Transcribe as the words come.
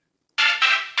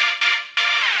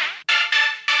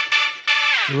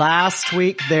Last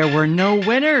week, there were no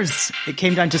winners. It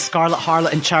came down to Scarlet,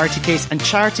 Harlot and Charity Case, and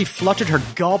Charity fluttered her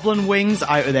goblin wings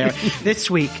out of there. This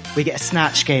week, we get a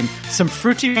Snatch game, some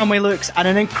fruity runway looks, and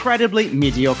an incredibly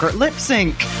mediocre lip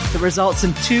sync that results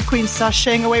in two queens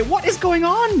sashaying away. What is going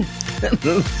on?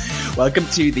 Welcome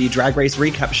to the Drag Race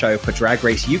recap show for Drag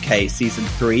Race UK Season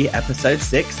 3, Episode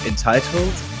 6,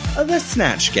 entitled The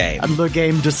Snatch Game. And the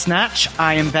game to Snatch.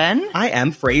 I am Ben. I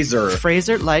am Fraser.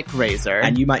 Fraser like razor.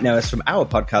 And you might know us from our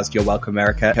podcast, You're Welcome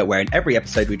America, where in every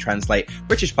episode we translate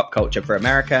British pop culture for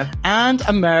America. And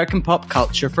American pop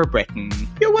culture for Britain.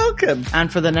 You're welcome.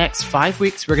 And for the next 5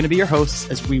 weeks, we're going to be your hosts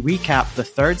as we recap the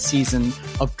third season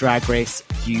of Drag Race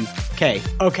UK.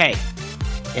 Okay.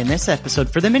 In this episode,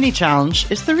 for the mini challenge,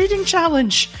 it's the reading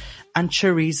challenge. And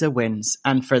Choriza wins.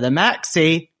 And for the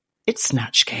maxi, it's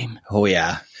Snatch Game. Oh,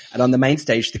 yeah. And on the main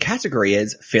stage, the category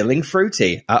is Feeling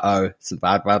Fruity. Uh-oh, some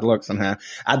bad looks on her.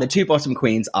 And the two bottom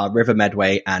queens are River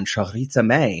Medway and Choriza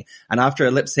May. And after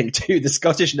a lip sync to the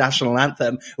Scottish national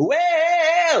anthem,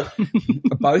 well,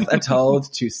 both are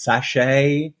told to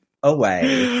sashay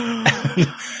away.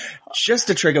 Just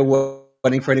a trigger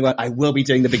warning for anyone, I will be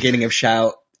doing the beginning of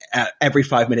Shout every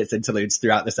 5 minutes interludes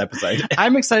throughout this episode.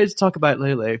 I'm excited to talk about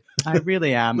Lulu. I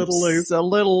really am. Little Lulu. So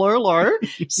little Lulu.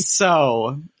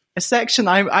 So, a section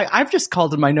I've just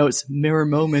called in my notes, Mirror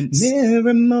Moments.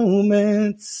 Mirror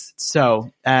Moments.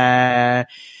 So, it's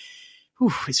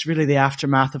really the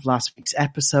aftermath of last week's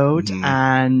episode.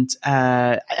 And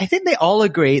I think they all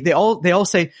agree. They all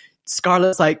say,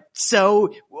 Scarlett's like,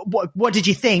 so what did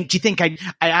you think? Do you think I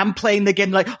am playing the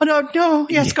game? Like, oh no,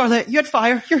 yeah, Scarlett, you had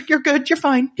fire. You're good. You're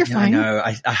fine. You're fine. I know.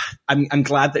 I'm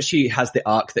glad that she has the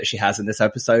arc that she has in this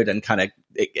episode, and kind of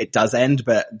it does end.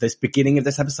 But this beginning of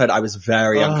this episode, I was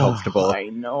very uncomfortable. I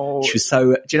know. She was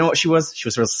so. Do you know what she was? She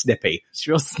was real snippy. She's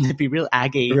real snippy, real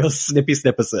aggy, real snippy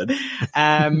snipperson.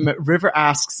 River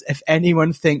asks if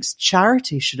anyone thinks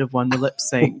Charity should have won the lip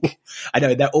sync. I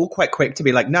know, they're all quite quick to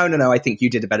be like, no, I think you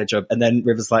did a better job. And then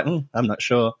River's like, I'm not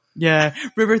sure. Yeah,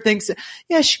 River thinks,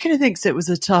 she kind of thinks it was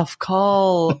a tough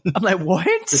call. I'm like, what?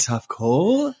 It's a tough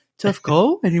call? Tough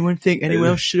call? Anyone think anyone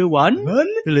else should have won the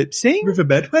lip sync? River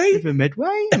Medway? River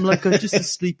Medway? I'm like, just a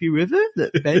sleepy river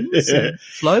that bends and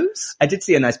flows. I did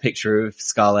see a nice picture of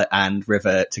Scarlett and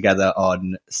River together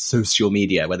on social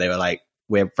media where they were like,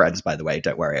 we're friends, by the way.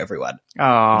 Don't worry, everyone. Oh,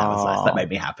 that was nice. That made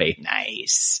me happy.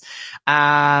 Nice.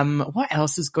 What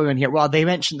else is going on here? Well, they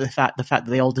mentioned the fact that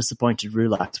they all disappointed Rue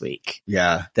last week.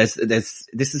 Yeah, this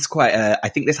is quite. I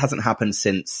think this hasn't happened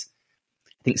since.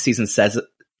 I think season 7.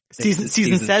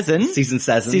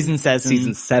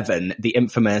 The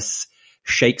infamous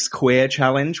Shakespeare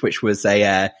challenge, which was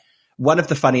one of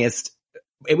the funniest.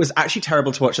 It was actually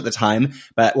terrible to watch at the time,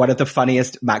 but one of the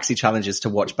funniest maxi challenges to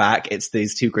watch back. It's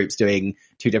these two groups doing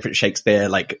two different Shakespeare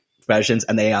versions,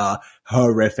 and they are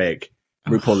horrific.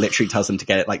 RuPaul literally tells them to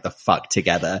get it the fuck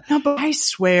together. No, but I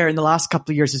swear in the last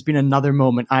couple of years there's been another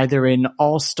moment either in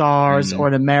All Stars or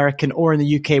in American or in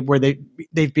the UK where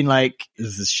they've been like,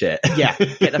 this is shit. Yeah,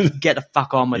 get the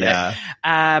fuck on with it.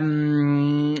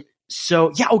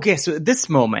 So at this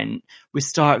moment, we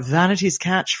start Vanity's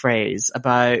catchphrase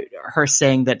about her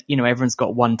saying that, everyone's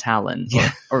got one talent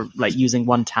or using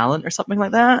one talent or something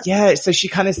like that. Yeah. So she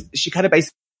kind of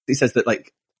basically says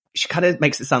that she kind of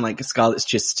makes it sound like Scarlett's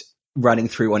just running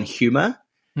through on humor.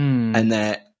 And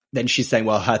then she's saying,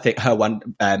 well, her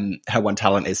one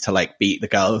talent is to beat the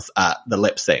girls at the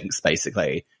lip syncs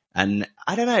basically. And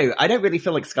I don't know. I don't really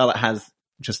feel like Scarlett has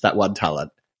just that one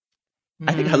talent.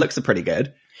 I think her looks are pretty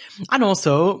good. And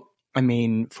also,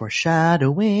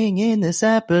 foreshadowing in this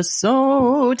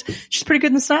episode, she's pretty good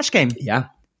in the Snatch Game. Yeah.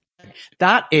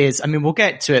 That is, we'll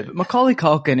get to it, but Macaulay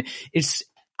Culkin is,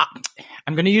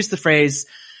 I'm going to use the phrase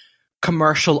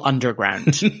commercial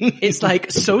underground.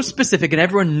 It's so specific and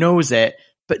everyone knows it,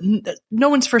 but no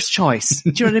one's first choice.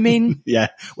 Do you know what I mean? Yeah.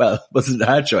 Well, it wasn't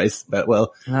her choice, but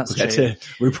we'll get to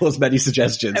RuPaul's many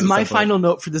suggestions. And my final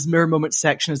note for this mirror moment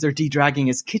section as they're de-dragging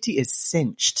is Kitty is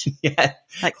cinched. Yeah.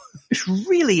 It's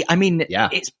really,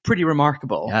 it's pretty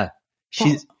remarkable. Yeah.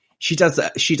 She does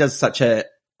such a,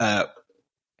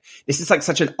 this is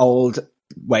such an old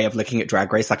way of looking at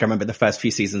Drag Race. I remember the first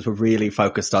few seasons were really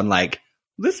focused on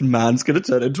this man's going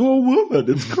to turn into a woman.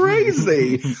 It's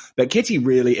crazy. But Kitty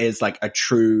really is a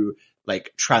true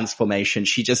transformation.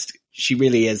 She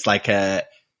really is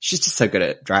she's just so good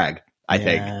at drag, I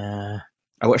think.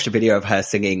 I watched a video of her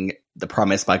singing The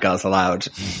Promise by Girls Aloud,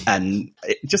 and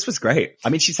it just was great. I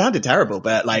mean, she sounded terrible,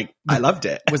 but like, I loved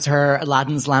it. Was her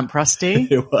Aladdin's lamp rusty?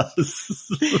 It was.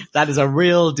 That is a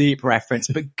real deep reference.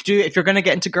 But if you're going to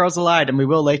get into Girls Aloud, and we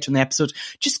will later in the episode,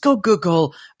 just go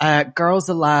Google Girls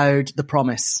Aloud, The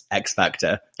Promise. X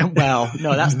Factor. Well,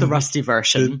 no, that's the rusty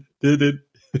version.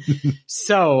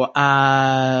 So,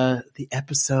 the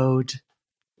episode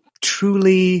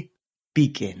truly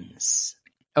begins.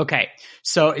 Okay,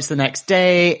 so it's the next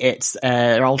day.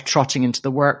 They're all trotting into the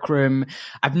workroom.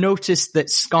 I've noticed that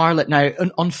Scarlett now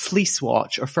on fleece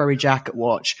watch or furry jacket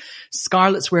watch,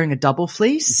 Scarlett's wearing a double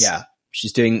fleece. Yeah,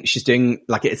 she's doing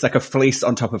like it's like a fleece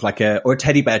on top of or a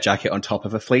teddy bear jacket on top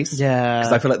of a fleece. Yeah,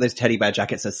 because I feel like those teddy bear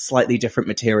jackets are slightly different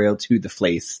material to the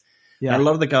fleece. Yeah, and a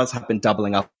lot of the girls have been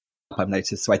doubling up. I've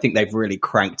noticed, so I think they've really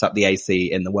cranked up the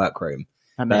AC in the workroom.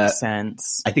 That makes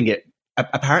sense. I think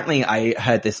apparently I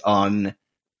heard this on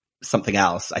something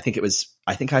else. I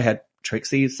think I heard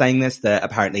Trixie saying this, that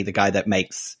apparently the guy that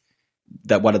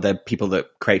one of the people that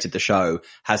created the show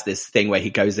has this thing where he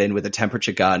goes in with a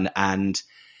temperature gun and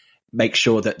makes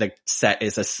sure that the set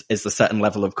is a certain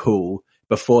level of cool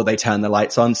before they turn the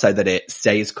lights on so that it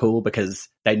stays cool, because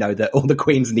they know that all the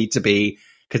queens need to be,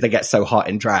 because they get so hot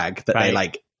in drag that they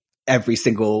like every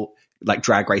single like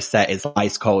drag race set is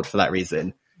ice cold for that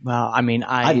reason. Well, I mean,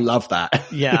 I love that.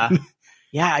 Yeah.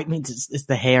 Yeah, I mean, it's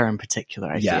the hair in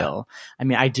particular, I feel. I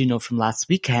mean, I do know from last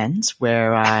weekend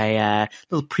where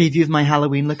little preview of my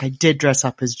Halloween look, I did dress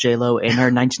up as J-Lo in her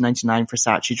 1999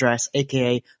 Versace dress,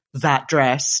 aka that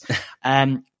dress.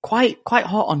 Quite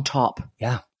hot on top.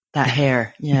 Yeah. That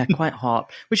hair. Yeah, quite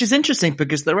hot. Which is interesting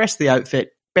because the rest of the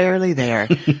outfit, barely there,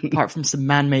 apart from some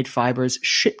man-made fibers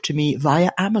shipped to me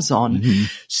via Amazon. Mm-hmm.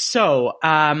 So,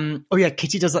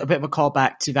 Kitty does a bit of a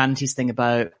callback to Vanity's thing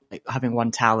about like having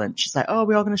one talent. She's like, "Oh,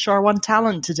 we're all going to show our one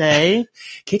talent today."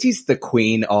 Kitty's the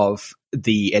queen of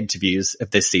the interviews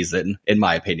of this season, in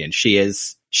my opinion.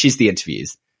 She's the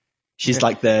interviews. She's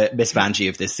like the Miss Vanjie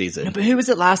of this season. No, but who was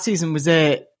it last season? Was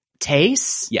it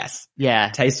Tace? Yes. Yeah.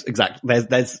 Tace, exactly.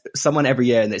 There's someone every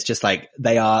year and it's just like,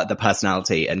 they are the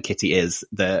personality and Kitty is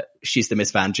she's the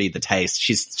Miss Vanjie, the Tace.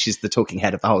 She's the talking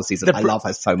head of the whole season. I love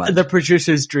her so much. The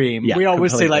producer's dream. Yeah, we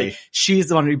always completely. say like, she's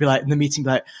the one who'd be like, in the meeting,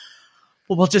 be like,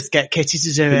 well, we'll just get Kitty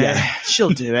to do it. Yeah. She'll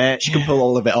do it. She can pull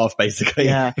all of it off, basically.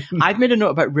 Yeah. I've made a note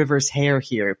about River's hair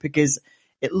here because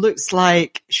it looks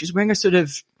like she's wearing a sort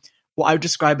of what I would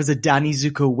describe as a Danny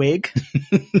Zuko wig,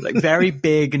 like very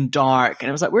big and dark. And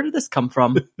I was like, where did this come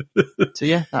from? So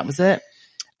yeah, that was it.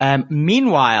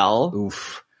 Meanwhile,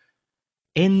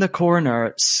 in the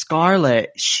corner,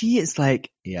 Scarlett, she is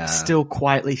like still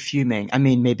quietly fuming. I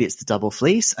mean, maybe it's the double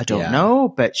fleece. I don't know,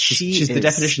 but she's the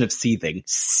definition of seething.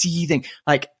 Seething.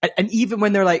 Like, and even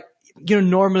when they're like, you know,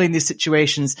 normally in these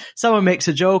situations, someone makes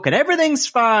a joke and everything's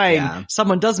fine. Yeah.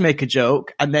 Someone does make a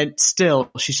joke and then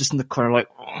still she's just in the corner like,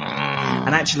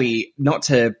 and actually not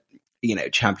to, you know,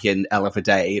 champion Ella for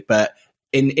day, but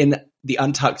in the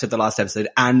Untucked of the last episode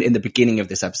and in the beginning of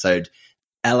this episode,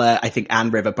 Ella, I think,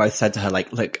 and River both said to her,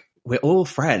 like, look, we're all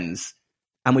friends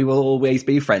and we will always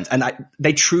be friends. And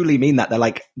they truly mean that. They're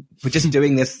like, we're just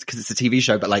doing this because it's a TV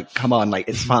show, but like, come on, like,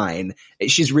 it's fine.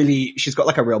 She's got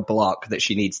like a real block that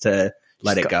she needs to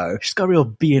let it go. She's got a real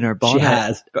bee in her bonnet. She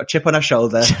has. Got a chip on her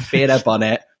shoulder, bee in her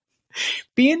bonnet.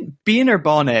 Bee in her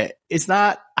bonnet, is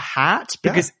that a hat?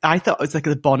 Because I thought it was like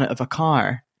the bonnet of a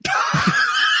car.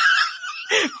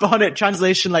 Bonnet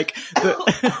translation, like the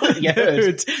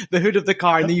hood of the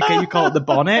car. In the UK, you call it the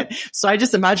bonnet. So I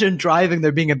just imagine driving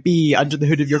there being a bee under the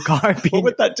hood of your car. What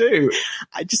would that do?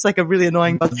 Just like a really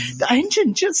annoying buzz. The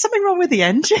engine, just something wrong with the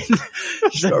engine.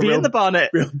 The bee in the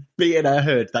bonnet. Real bee in her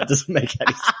hood. That doesn't make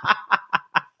any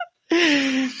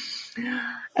sense.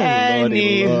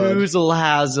 Any hoozle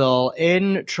hazzle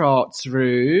in trots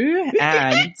Rue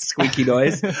and squeaky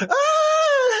noise.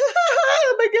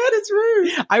 Oh my god, it's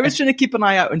Rue. I was trying to keep an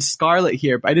eye out on Scarlett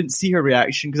here, but I didn't see her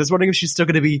reaction because I was wondering if she's still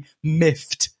going to be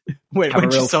miffed. Have a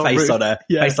real face on her.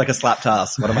 Yeah. Face like a slapped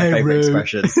ass. One of my favorite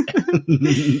expressions.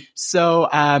 So,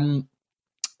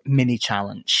 mini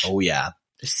challenge. Oh yeah.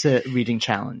 It's a reading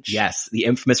challenge. Yes, the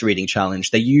infamous reading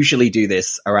challenge. They usually do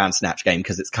this around Snatch Game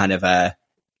because it's kind of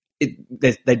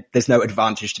there's no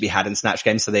advantage to be had in Snatch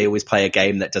Game, so they always play a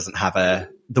game that doesn't have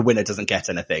the winner doesn't get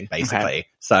anything, basically. Okay.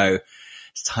 So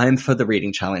it's time for the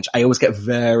reading challenge. I always get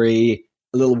a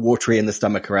little watery in the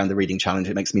stomach around the reading challenge.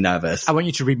 It makes me nervous. I want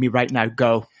you to read me right now.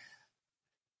 Go.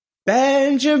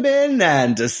 Benjamin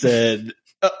Anderson.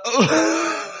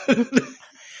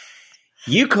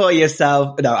 You call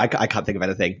yourself... No, I can't think of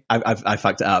anything. I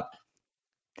fucked it up.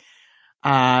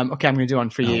 Okay, I'm going to do one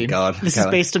for you. Oh, God. This is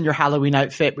based on your Halloween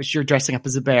outfit, which you're dressing up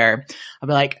as a bear. I'll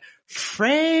be like,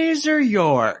 Fraser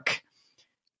York.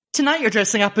 Tonight you're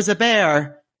dressing up as a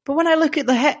bear, but when I look at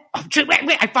the head... Oh,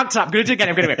 wait, I fucked up. I'm going to do it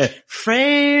again.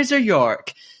 Fraser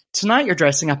York. Tonight you're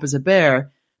dressing up as a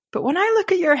bear, but when I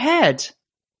look at your head,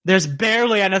 there's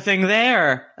barely anything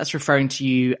there. That's referring to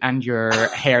you and your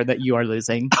hair that you are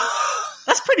losing.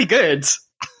 That's pretty good.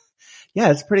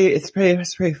 Yeah, it's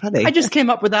pretty funny. I just came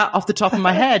up with that off the top of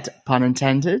my head. Pun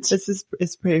intended.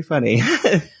 It's pretty funny.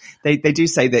 They do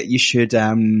say that you should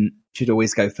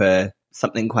always go for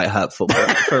something quite hurtful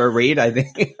for a read, I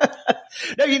think.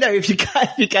 No, if you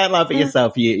can't laugh at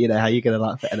yourself, you know, how you going to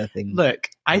laugh at anything? Look,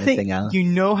 I think else? You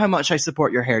know how much I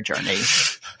support your hair journey.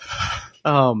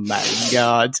 Oh my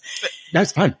God. No,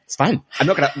 it's fine. It's fine.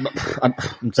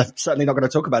 I'm certainly not going to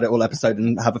talk about it all episode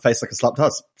and have a face like a slapped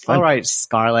horse. All right,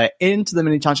 Scarlett, into the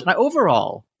mini challenge. Now,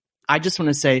 overall, I just want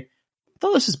to say, I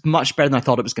thought this was much better than I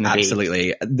thought it was going to be.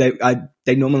 Absolutely.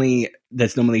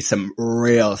 There's normally some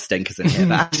real stinkers in here,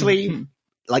 but actually,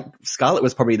 like, Scarlett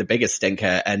was probably the biggest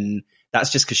stinker, and that's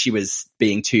just because she was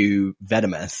being too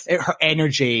venomous. Her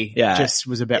energy just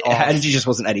was a bit off. Her energy just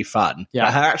wasn't any fun. Yeah.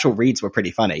 But her actual reads were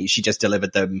pretty funny. She just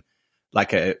delivered them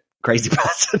like a crazy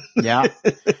person. Yeah.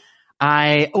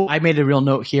 I made a real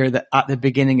note here that at the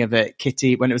beginning of it,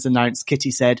 Kitty, when it was announced,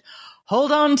 Kitty said,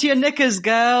 "Hold on to your knickers,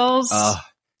 girls." Oh,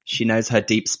 she knows her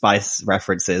Deep Spice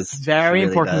references. Very really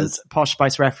important does. Posh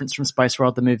Spice reference from Spice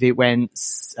World, the movie, when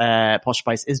Posh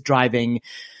Spice is driving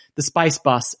the Spice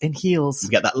bus in heels. You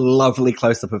get that lovely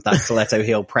close-up of that stiletto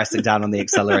heel pressing down on the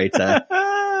accelerator.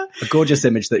 A gorgeous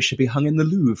image that should be hung in the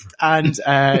Louvre. And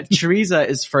Teresa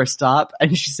is first up,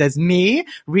 and she says, "Me?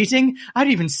 Reading? I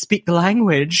don't even speak the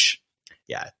language."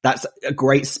 Yeah, that's a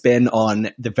great spin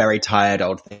on the very tired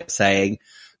old thing of saying,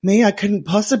 "Me, I couldn't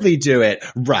possibly do it."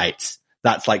 Right.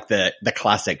 That's like the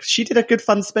classic. She did a good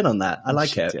fun spin on that. I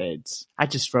like it. She did. I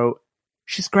just wrote,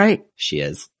 she's great. She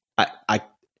is.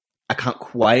 I can't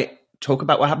quite talk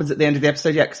about what happens at the end of the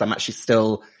episode yet, because I'm actually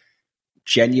still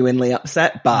genuinely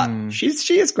upset, but she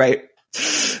is great.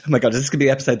 Oh my God, this is going to be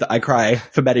the episode that I cry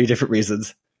for many different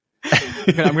reasons.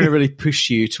 I'm going to really push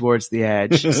you towards the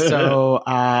edge. So,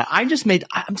 I'm just going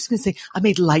to say, I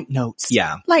made light notes.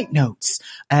 Yeah. Light notes.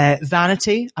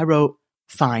 Vanity, I wrote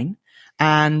fine.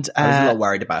 And, I was a little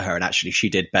worried about her, and actually she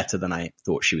did better than I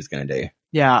thought she was going to do.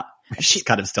 Yeah. She's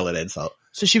kind of still an insult.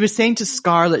 So she was saying to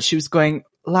Scarlett, she was going,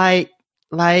 and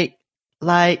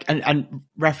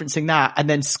referencing that. And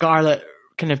then Scarlett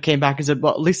kind of came back and said,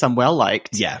 "Well, at least I'm well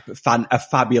liked." Yeah. A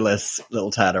fabulous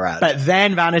little turnaround. But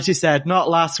then Vanity said, "Not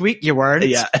last week you weren't."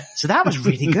 Yeah. So that was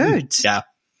really good. Yeah.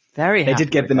 Very happy. They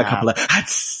did give them that. a couple of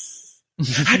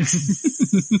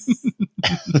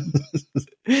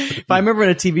If I remember in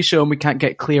a TV show and we can't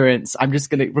get clearance, I'm just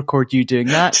going to record you doing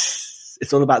that.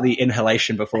 It's all about the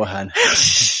inhalation beforehand.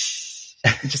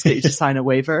 Just get you to sign a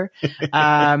waiver.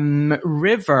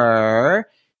 River,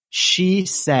 she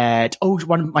said,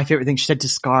 one of my favorite things she said to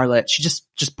Scarlett, she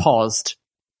just paused.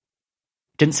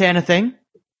 Didn't say anything.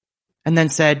 And then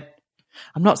said,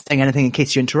 "I'm not saying anything in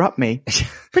case you interrupt me."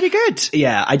 Pretty good.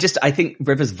 Yeah, I think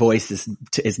River's voice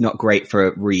is not great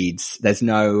for reads. There's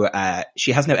no,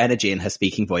 she has no energy in her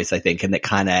speaking voice, I think, and it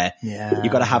kind of, you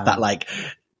got to have that like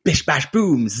bish bash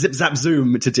boom, zip zap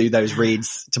zoom to do those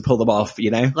reads to pull them off, you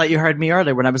know? Like you heard me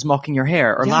earlier when I was mocking your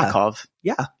hair or lack of.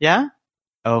 Yeah. Yeah?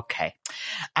 Okay.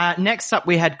 Next up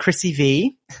we had Chrissy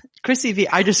V. Chrissy V,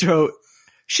 I just wrote,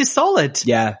 she's solid.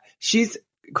 Yeah.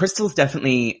 Crystal's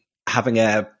definitely having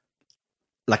a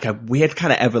weird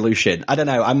kind of evolution. I don't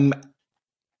know. I'm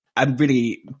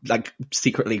really like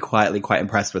secretly, quietly quite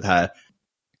impressed with her.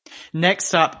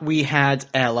 Next up, we had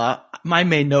Ella. My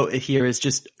main note here is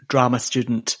just drama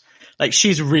student. Like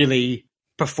she's really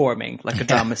performing like a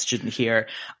drama student here.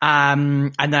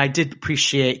 And I did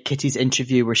appreciate Kitty's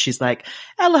interview where she's like,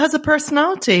 "Ella has a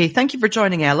personality. Thank you for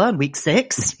joining Ella in week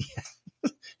 6.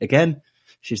 Again,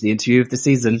 she's the interview of the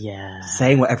season. Yeah.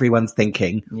 Saying what everyone's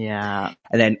thinking. Yeah.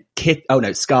 And then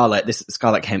Scarlett.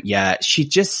 Scarlett came. Yeah. She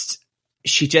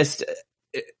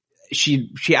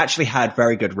actually had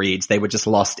very good reads. They were just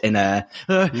lost in a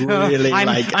really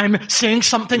I'm saying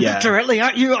something directly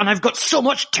at you and I've got so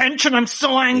much tension. I'm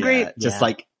so angry.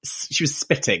 Like she was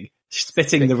spitting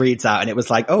the reads out, and it was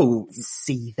like, oh,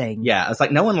 seething. Yeah. I was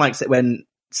like, no one likes it when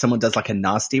someone does like a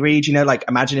nasty read, you know, like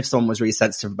imagine if someone was really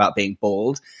sensitive about being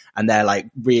bald and they're like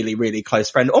really, really close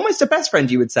friend, almost a best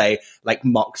friend, you would say, like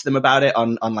mocks them about it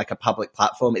on like a public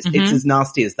platform. It's as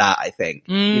nasty as that, I think.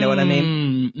 You know what I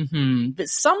mean? Mm-hmm. But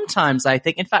sometimes I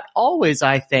think, in fact, always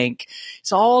I think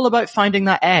it's all about finding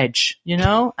that edge, you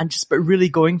know, and but really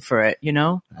going for it, you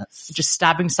know, just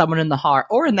stabbing someone in the heart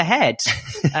or in the head,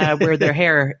 where their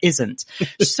hair isn't.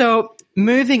 So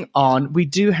moving on, we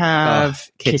do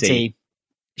have Kitty.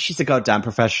 She's a goddamn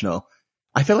professional.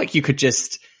 I feel like you could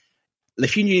just,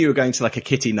 if you knew you were going to like a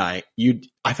kitty night,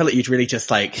 I feel like you'd really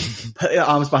just like put your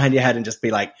arms behind your head and just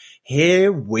be like,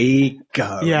 here we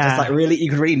go. Yeah. Just like really, you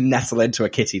could really nestle into a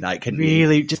kitty night, couldn't you?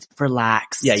 Really just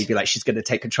relax. Yeah, you'd be like, she's going to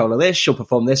take control of this. She'll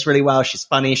perform this really well. She's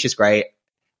funny. She's great.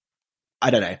 I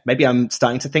don't know. Maybe I'm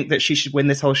starting to think that she should win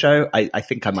this whole show. I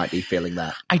think I might be feeling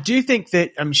that. I do think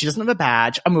that she doesn't have a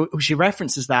badge. She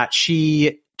references that.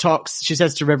 She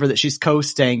says to River that she's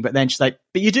coasting, but then she's like,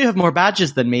 but you do have more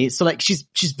badges than me. So like she's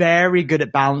very good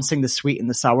at balancing the sweet and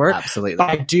the sour. Absolutely. But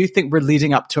I do think we're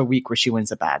leading up to a week where she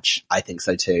wins a badge. I think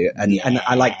so too. And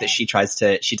I like that she does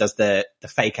the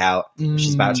fake out.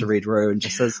 She's about to read Rue and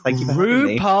just says, thank you for having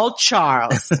me. RuPaul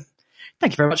Charles.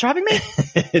 Thank you very much for having me.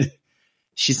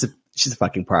 She's a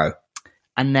fucking pro.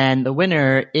 And then the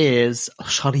winner is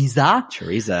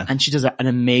Choriza. And she does an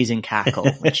amazing cackle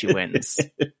when she wins.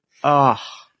 Oh,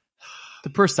 the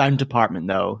poor sound department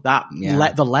though.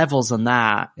 The levels on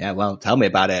that. Yeah, well, tell me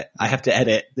about it. I have to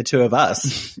edit the two of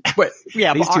us.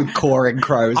 These two coring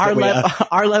crows.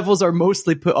 Our levels are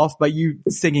mostly put off by you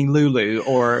singing Lulu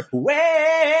or well.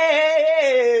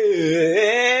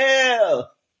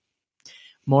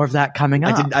 More of that coming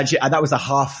up. That was a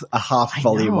half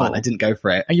volume one. I didn't go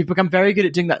for it. And you've become very good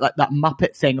at doing that, like that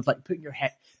Muppet thing of like putting your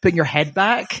head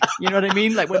back. You know what I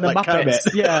mean? Like when the like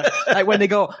Muppets, yeah, like when they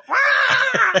go.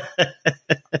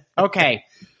 Okay,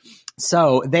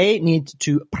 so they need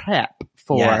to prep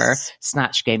for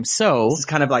Snatch Game. So this is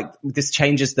kind of like this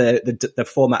changes the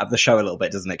format of the show a little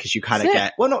bit, doesn't it? Because you kind of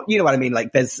get you know what I mean.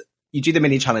 Like you do the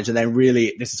mini challenge, and then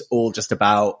really this is all just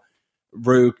about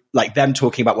Rue, like them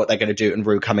talking about what they're going to do and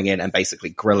Rue coming in and basically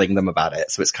grilling them about it.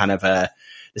 So it's kind of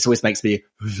this always makes me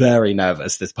very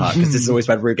nervous, this part, because this is always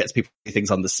when Rue gets people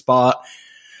things on the spot.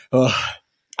 Oh,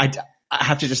 I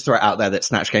have to just throw it out there that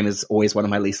Snatch Game is always one of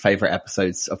my least favorite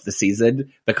episodes of the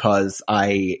season because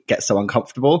I get so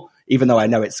uncomfortable. Even though I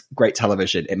know it's great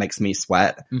television, it makes me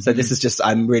sweat. So this is just,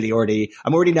 I'm already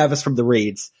nervous from the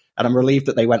reads. And I'm relieved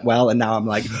that they went well, and now I'm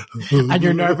like... And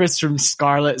you're nervous from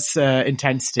Scarlett's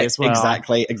intensity as well.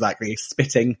 Exactly.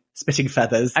 Spitting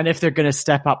feathers. And if they're going to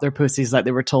step up their pussies like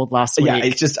they were told last week. Yeah,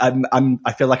 it's just,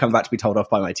 I feel like I'm about to be told off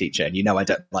by my teacher, and you know I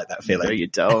don't like that feeling. No, you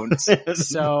don't.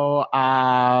 So,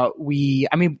 we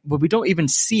don't even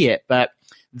see it, but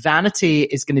Vanity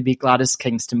is going to be Gladys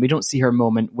Kingston. We don't see her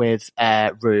moment with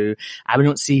Rue. We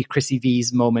don't see Chrissy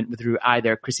V's moment with Rue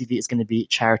either. Chrissy V is going to be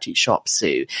Charity Shop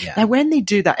Sue. Yeah. Now, when they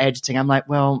do that editing, I'm like,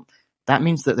 well, that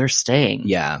means that they're staying.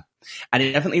 Yeah. And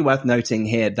it's definitely worth noting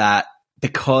here that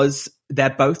because they're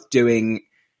both doing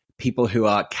people who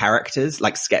are characters,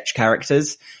 like sketch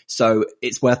characters, so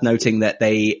it's worth noting that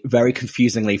they very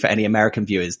confusingly for any American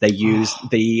viewers, they use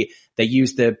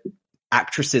the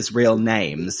actresses' real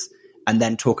names and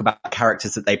then talk about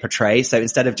characters that they portray. So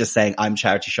instead of just saying, I'm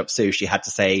Charity Shop Sue, she had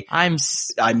to say, I'm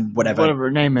whatever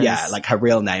her name is. Yeah, like her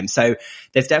real name. So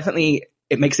there's definitely,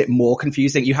 it makes it more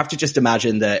confusing. You have to just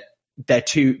imagine that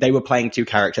they were playing two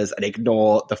characters and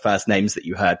ignore the first names that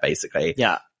you heard, basically.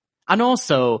 Yeah. And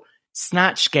also,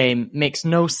 Snatch Game makes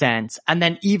no sense. And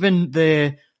then even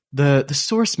the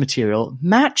source material,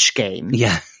 Match Game,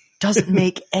 doesn't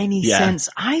make any sense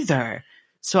either.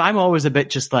 So I'm always a bit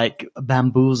just like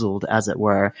bamboozled, as it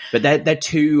were. But they're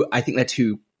two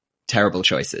terrible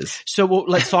choices. So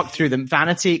let's talk through them.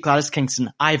 Vanity, Gladys Kingston.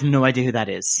 I have no idea who that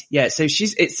is. Yeah, so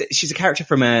she's a character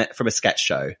from a sketch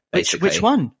show. Basically. Which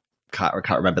one? Can't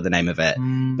remember the name of it.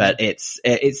 But it's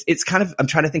kind of, I'm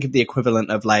trying to think of the equivalent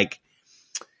of like,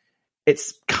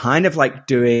 it's kind of like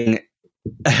doing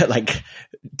like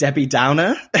Debbie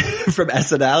Downer from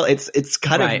SNL. It's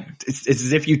kind of it's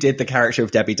as if you did the character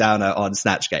of Debbie Downer on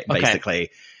Snatch Game, basically.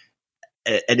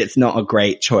 And it's not a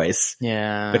great choice.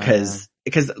 Yeah. Because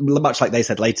much like they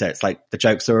said later, it's like the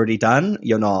joke's already done.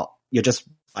 You're just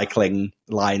cycling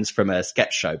lines from a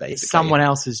sketch show, basically. It's someone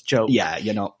else's joke. Yeah,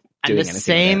 you're not doing anything. And the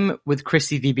same with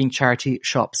Chrissy V being Charity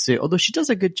Shop Sue, although she does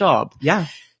a good job. Yeah.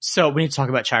 So we need to talk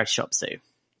about Charity Shop Sue.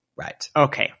 Right.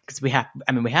 Okay. Because we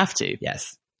have to.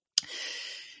 Yes.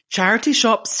 Charity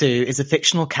Shop Sue is a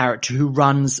fictional character who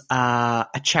runs a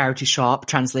charity shop,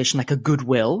 translation like a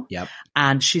Goodwill. Yep.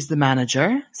 And she's the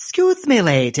manager. Excuse me,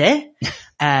 lady.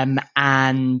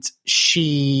 And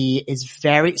she is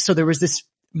so there was this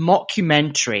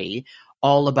mockumentary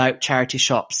all about Charity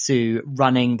Shop Sue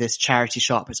running this charity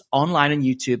shop. It's online on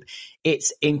YouTube.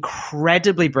 It's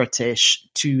incredibly British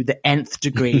to the nth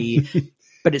degree.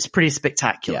 But it's pretty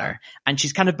spectacular. Yeah. And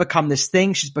she's kind of become this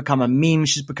thing. She's become a meme.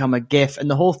 She's become a gif. And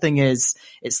the whole thing is,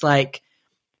 it's like,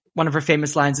 one of her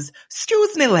famous lines is,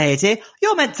 excuse me, lady,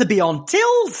 you're meant to be on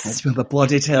tills. Meant to be on the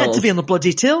bloody tills. Meant to be on the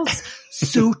bloody tills.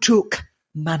 So took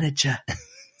manager.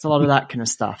 It's a lot of that kind of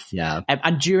stuff. Yeah.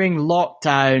 And during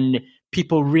lockdown,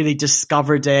 people really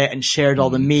discovered it and shared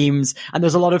all the memes. And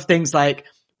there's a lot of things like,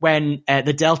 when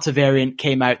the Delta variant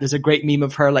came out, there's a great meme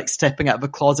of her like stepping out of a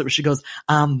closet where she goes,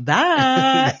 I'm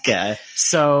back. Yeah.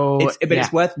 So,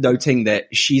 it's worth noting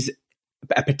that she's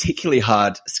a particularly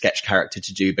hard sketch character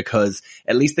to do because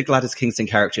at least the Gladys Kingston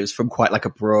character is from quite like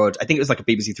a broad, I think it was like a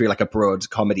BBC Three, like a broad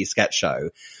comedy sketch show.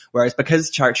 Whereas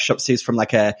because Charity Shop Sue's from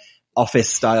like a office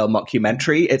style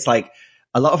mockumentary, it's like,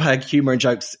 a lot of her humor and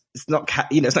jokes, it's not,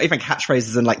 it's not even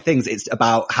catchphrases and like things. It's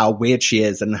about how weird she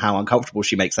is and how uncomfortable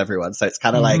she makes everyone. So it's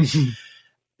kind of like,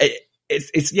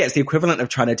 it's the equivalent of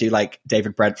trying to do like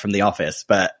David Brent from The Office,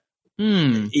 but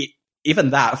even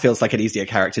that feels like an easier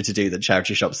character to do than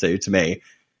Charity Shop Sue to me.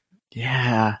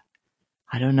 Yeah.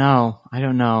 I don't know.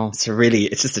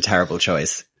 It's just a terrible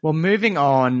choice. Well, moving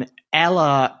on,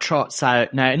 Ella trots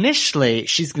out. Now, initially,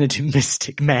 she's going to do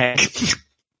Mystic Meg.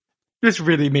 This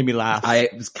really made me laugh. I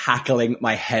was cackling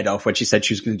my head off when she said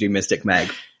she was going to do Mystic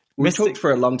Meg. We've talked for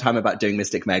a long time about doing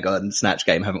Mystic Meg on Snatch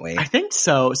Game, haven't we? I think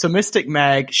so. So Mystic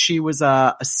Meg, she was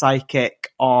a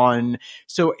psychic on,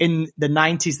 so in the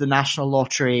 90s, the National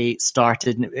Lottery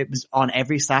started and it was on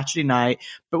every Saturday night.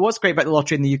 But what's great about the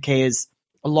lottery in the UK is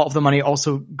a lot of the money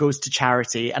also goes to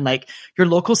charity and like your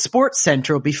local sports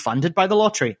centre will be funded by the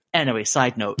lottery. Anyway,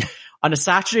 side note. On a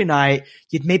Saturday night,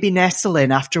 you'd maybe nestle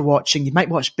in after watching, you might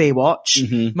watch Baywatch,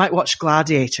 you might watch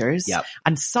Gladiators,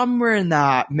 and somewhere in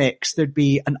that mix, there'd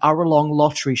be an hour-long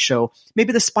lottery show.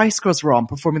 Maybe the Spice Girls were on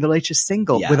performing the latest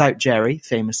single without Jerry,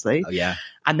 famously. Oh, yeah.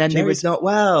 And then Jerry's not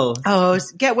well. Oh,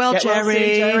 get well, Jerry. Well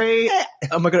soon, Jerry.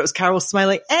 Oh my God, it was Carol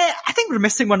Smiley. I think we're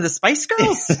missing one of the Spice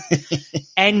Girls.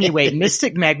 Anyway,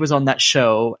 Mystic Meg was on that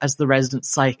show as the resident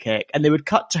psychic, and they would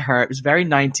cut to her. It was very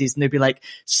 90s, and they'd be like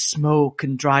smoke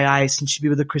and dry ice, and she'd be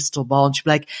with a crystal ball, and she'd be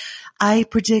like, I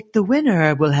predict the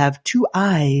winner will have 2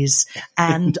 eyes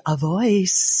and a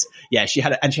voice. Yeah, she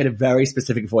had a very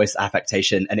specific voice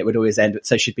affectation, and it would always end.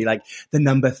 So she'd be like, "The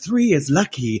number 3 is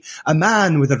lucky. A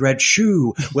man with a red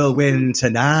shoe will win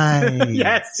tonight."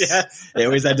 Yes. It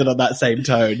always ended on that same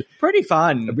tone. Pretty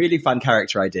fun. A really fun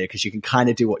character idea because you can kind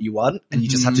of do what you want, and you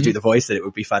just have to do the voice, and it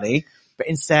would be funny. But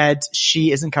instead,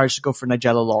 she is encouraged to go for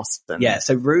Nigella Lawson. Yeah.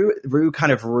 So Rue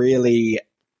kind of really.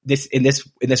 This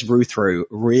Rue through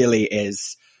really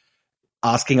is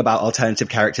asking about alternative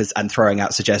characters and throwing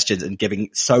out suggestions and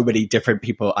giving so many different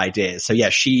people ideas. So yeah,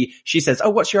 she says, "Oh,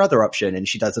 what's your other option?" And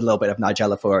she does a little bit of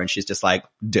Nigella for her, and she's just like,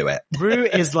 "Do it." Rue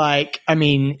is like, I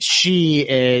mean, she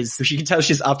is. She can tell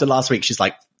she's after last week. She's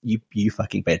like, "You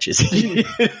fucking bitches."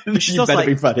 She's you better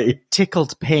be funny.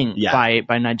 Tickled pink by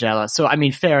Nigella. So I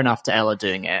mean, fair enough to Ella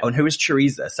doing it. Oh, and who is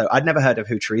Teresa? So I'd never heard of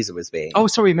who Teresa was being. Oh,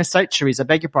 sorry, we missed out Teresa.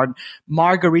 Beg your pardon.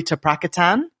 Margarita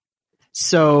Prakatan.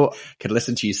 So could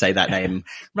listen to you say that name.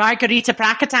 Margarita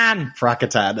Prakatan.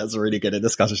 Prakatan. That's really good in the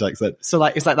Scottish accent. So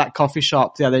like, it's like that coffee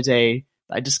shop the other day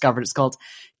that I discovered. It's called,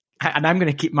 and I'm going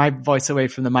to keep my voice away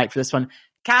from the mic for this one,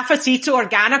 Cafecito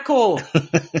Organico.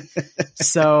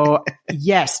 So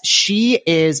yes, she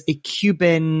is a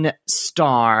Cuban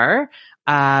star.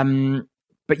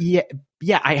 But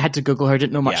yeah, I had to Google her.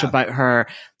 Didn't know much about her.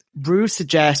 Rue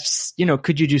suggests,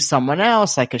 could you do someone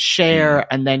else, like a Cher?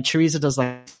 And then Teresa does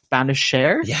like Spanish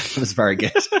Cher. Yeah, it was very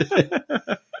good.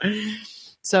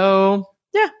 So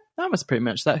yeah, that was pretty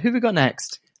much that. Who we got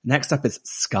next? Next up is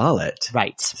Scarlett.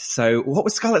 Right. So what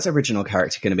was Scarlett's original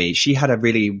character going to be? She had a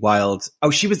really wild...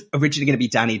 Oh, she was originally going to be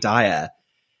Danny Dyer.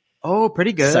 Oh,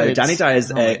 pretty good. So Danny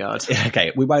Dyer's... Oh my God.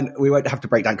 Okay, we won't have to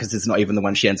break down because it's not even the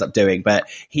one she ends up doing, but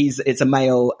it's a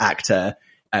male actor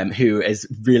who is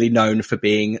really known for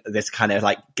being this kind of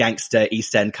like gangster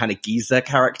East End kind of geezer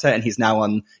character, and he's now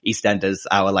on EastEnders,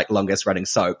 our like longest running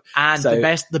soap. And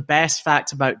the best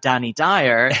fact about Danny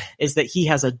Dyer is that he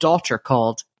has a daughter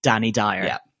called Danny Dyer.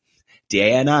 Yeah.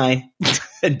 D-A-N-I,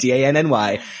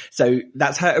 D-A-N-N-Y. So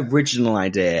that's her original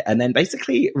idea. And then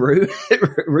basically Rue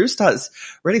starts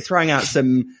really throwing out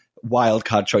some wild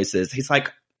card choices. He's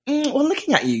like, well,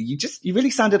 looking at you, you really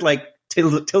sounded like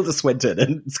Tilda Swinton,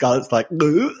 and Scarlett's like,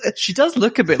 "Ooh." She does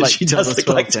look a bit like she Tilda does look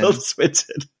Swinton. like Tilda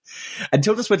Swinton. And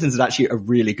Tilda Swinton's actually a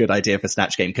really good idea for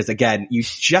Snatch Game because, again, you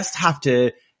just have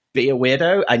to be a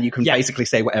weirdo and you can basically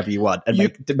say whatever you want and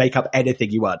make up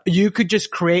anything you want. You could just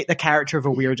create the character of a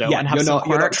weirdo and have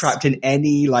you're not trapped in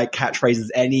any like catchphrases,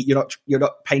 you're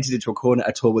not painted into a corner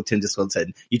at all with Tilda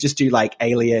Swinton. You just do like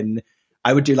alien,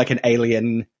 I would do like an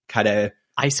alien kind of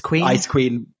Ice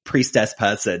Queen priestess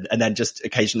person and then just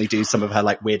occasionally do some of her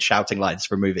like weird shouting lines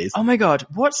from movies. Oh my God.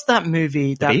 What's that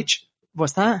movie? The Beach?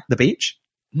 What's that? The Beach?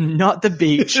 Not The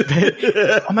Beach,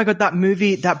 but oh my God, that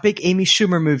movie, that big Amy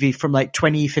Schumer movie from like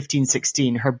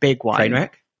 2015-16, her big one.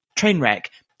 Trainwreck.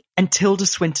 And Tilda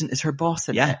Swinton is her boss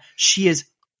in it. She is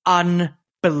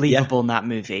unbelievable in that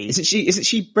movie. Isn't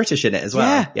she British in it as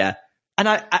well? Yeah. And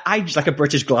I she's like a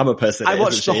British glamour person. I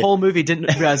watched the whole movie,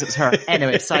 didn't realize it was her.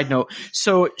 Anyway, side note.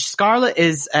 So Scarlett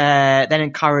is then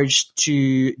encouraged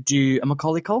to do a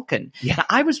Macaulay Culkin. Yeah. Now,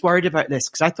 I was worried about this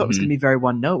because I thought it was going to be very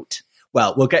one note.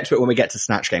 Well, we'll get to it when we get to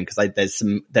Snatch Game because there's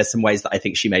some ways that I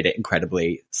think she made it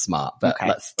incredibly smart. But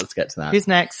let's get to that. Who's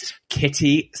next?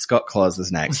 Kitty Scott-Claus is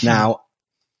next. Now,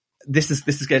 this is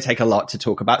going to take a lot to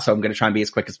talk about, so I'm going to try and be as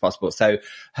quick as possible. So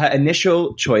her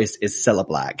initial choice is Cilla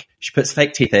Black. She puts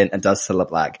fake teeth in and does Cilla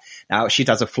Black. Now she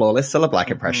does a flawless Cilla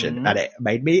Black impression, and it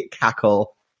made me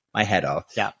cackle my head off.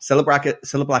 Yeah, Cilla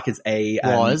Black is a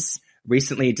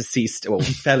recently deceased, or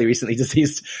fairly recently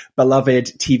deceased,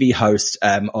 beloved TV host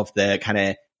of the kind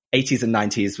of 80s and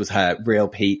 90s was her real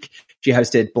peak. She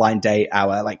hosted Blind Date,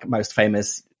 our like most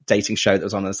famous dating show that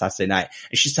was on a Saturday night.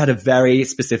 And she just had a very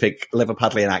specific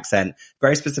Liverpudlian accent,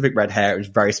 very specific red hair, and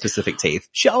very specific teeth.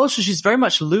 She's very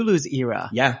much Lulu's era.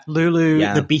 Yeah. Lulu,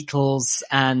 the Beatles,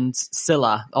 and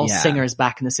Cilla, all singers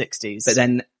back in the 60s. But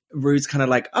then Rue's kind of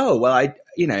like, oh, well,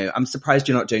 I'm surprised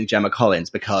you're not doing Gemma Collins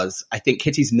because I think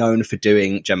Kitty's known for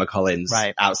doing Gemma Collins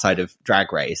outside of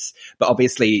Drag Race. But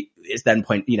obviously it's then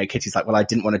Kitty's like, well, I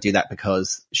didn't want to do that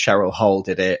because Cheryl Hole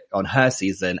did it on her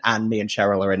season and me and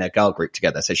Cheryl are in a girl group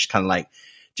together. So she's kind of like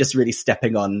just really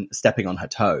stepping on her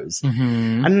toes.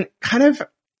 Mm-hmm. And kind of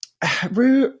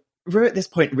Rue at this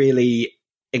point really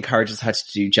encourages her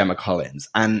to do Gemma Collins.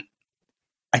 And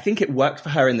I think it worked for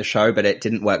her in the show, but it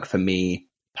didn't work for me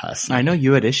personally. I know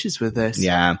you had issues with this.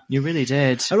 Yeah, you really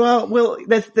did. Well,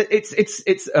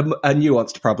 it's a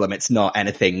nuanced problem. It's not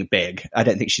anything big. I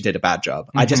don't think she did a bad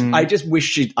job. Mm-hmm. I just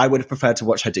wish I would have preferred to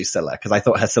watch her do Cilla because I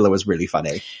thought her Cilla was really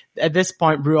funny. At this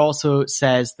point, Rue also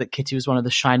says that Kitty was one of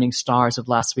the shining stars of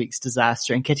last week's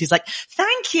disaster, and Kitty's like,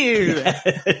 "Thank you."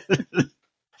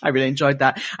 I really enjoyed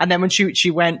that. And then when she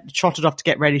trotted off to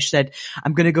get ready, she said,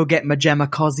 "I'm going to go get my Gemma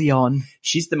Cozzy on."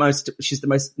 She's the most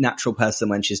natural person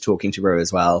when she's talking to Rue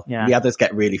as well. Yeah. The others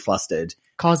get really flustered.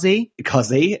 Cozzy?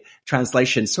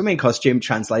 Translation, swimming costume,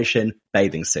 translation,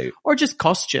 bathing suit. Or just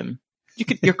costume.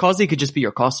 Your Cozzy could just be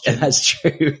your costume. That's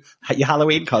true. Your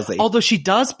Halloween Cozzy. Although she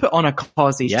does put on a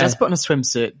Cozzy. She does put on a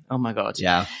swimsuit. Oh my God.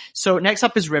 Yeah. So next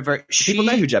up is River. People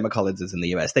know who Gemma Collins is in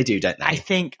the US. They do, don't they? I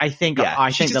think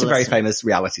she's just a very famous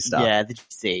reality star. Yeah, the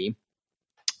GC.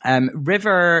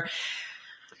 River.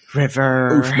 Oof,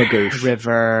 magoof.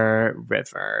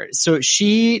 River. So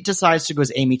she decides to go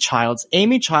as Amy Childs.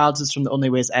 Amy Childs is from The Only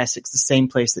Way is Essex, the same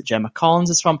place that Gemma Collins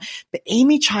is from. But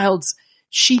Amy Childs,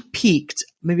 she peaked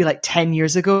maybe like 10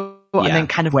 years ago and then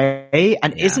kind of away.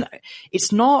 And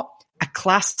it's not a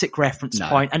classic reference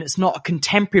point and it's not a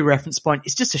contemporary reference point.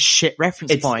 It's just a shit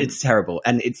reference point. It's terrible.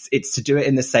 And it's to do it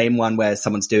in the same one where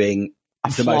someone's doing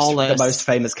the most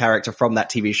famous character from that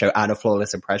TV show and a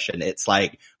flawless impression. It's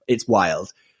like, it's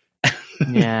wild.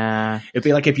 Yeah. It'd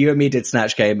be like if you and me did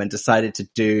Snatch Game and decided to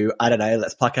do, I don't know,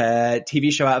 let's pluck a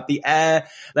TV show out of the air.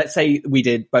 Let's say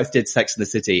we both did Sex and the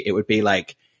City. It would be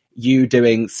like you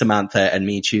doing Samantha and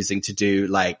me choosing to do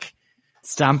like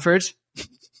Stanford.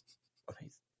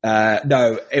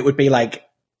 No, it would be like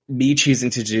me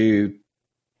choosing to do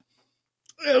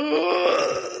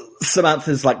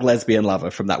Samantha's like lesbian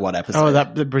lover from that one episode.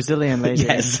 Oh, the Brazilian lady.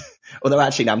 Yes. Although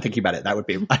actually now I'm thinking about it, that would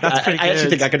be, I actually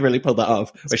think I could really pull that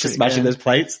off. Where she's smashing those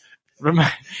plates.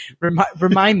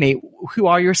 Remind me, who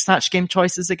are your Snatch Game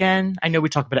choices again? I know we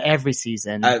talk about it every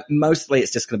season. Mostly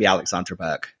it's just going to be Alexandra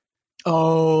Burke.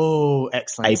 Oh,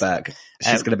 excellent. A Burke.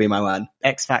 She's going to be my one.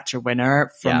 X Factor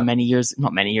winner from not many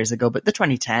years ago, but the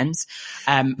 2010s.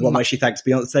 The one where she thanks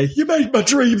Beyonce, "You made my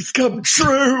dreams come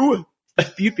true."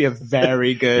 You'd be a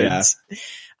very good.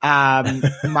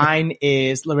 Mine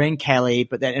is Lorraine Kelly,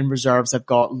 but then in reserves I've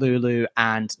got Lulu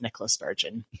and Nicola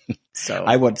Sturgeon. So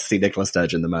I want to see Nicola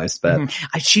Sturgeon the most, but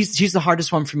she's the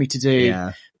hardest one for me to do.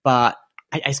 Yeah. But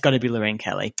it's got to be Lorraine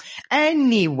Kelly.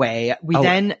 Anyway,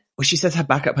 Well, she says her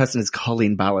backup person is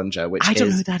Colleen Ballinger, which I don't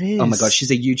know who that is. Oh my god,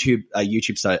 she's a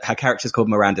YouTube star. Her character's called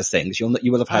Miranda Sings. You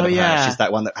will have heard of her. She's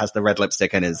that one that has the red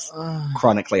lipstick and is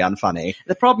chronically unfunny.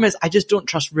 The problem is I just don't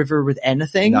trust River with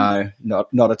anything. No,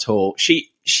 not at all. She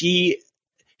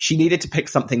needed to pick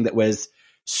something that was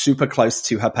super close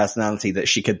to her personality that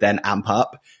she could then amp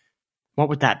up. What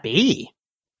would that be?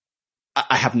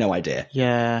 I have no idea.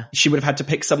 Yeah. She would have had to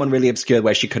pick someone really obscure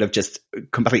where she could have just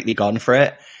completely gone for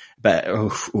it. But,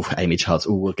 Amy Charles,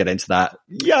 we'll get into that.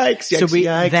 Yikes. So we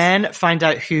then find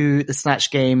out who the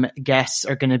Snatch Game guests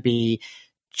are going to be.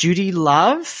 Judy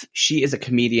Love. She is a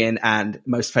comedian and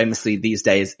most famously these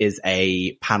days is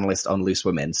a panelist on Loose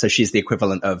Women. So she's the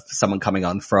equivalent of someone coming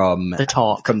on from The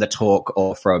Talk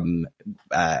or from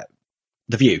The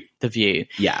View. The View.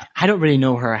 Yeah. I don't really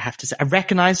know her, I have to say. I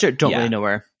recognized her, don't really know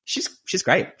her. She's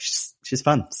great. She's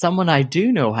fun. Someone I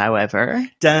do know, however.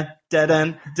 Da da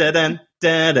da da da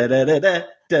da da da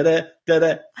da da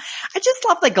da. I just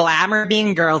love the glamour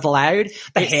being Girls Aloud.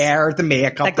 The hair, the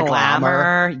makeup, the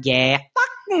glamour. Yeah.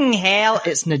 Fucking hell.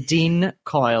 It's Nadine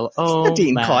Coyle. Oh,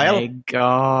 Nadine Coyle. My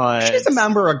God. She's a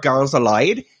member of Girls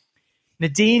Aloud.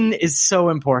 Nadine is so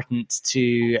important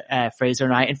to Fraser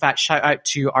and I. In fact, shout out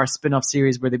to our spin-off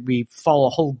series where we follow a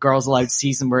whole Girls Aloud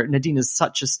season where Nadine is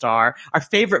such a star. Our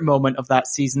favorite moment of that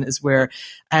season is where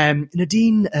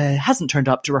Nadine hasn't turned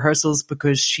up to rehearsals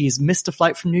because she's missed a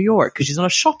flight from New York because she's on a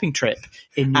shopping trip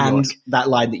in New York. And that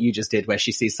line that you just did where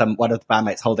she sees one of the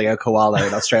bandmates holding a koala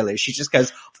in Australia, she just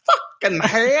goes, fucking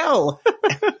hell.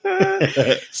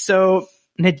 So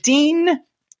Nadine,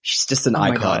 she's just an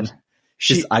icon.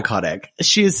 She's iconic.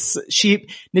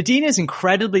 Nadine is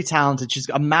incredibly talented. She's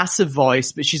got a massive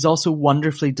voice, but she's also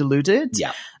wonderfully deluded.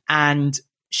 Yeah. And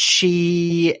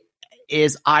she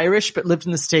is Irish, but lived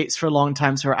in the States for a long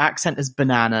time. So her accent is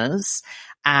bananas.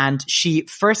 And she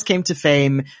first came to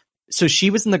fame. So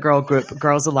she was in the girl group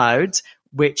Girls Aloud,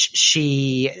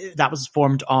 that was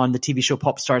formed on the TV show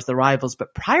Pop Stars The Rivals.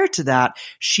 But prior to that,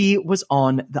 she was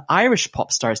on the Irish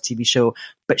Pop Stars TV show,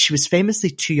 but she was famously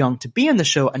too young to be on the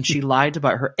show and she lied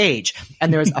about her age.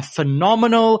 And there's a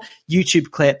phenomenal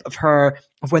YouTube clip of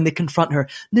when they confront her.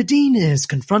 Nadine is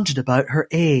confronted about her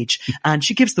age and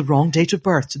she gives the wrong date of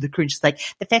birth to the crew. She's like,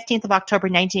 the 15th of October,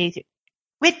 1980.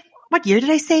 Wait, what year did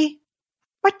I say?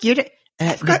 What year did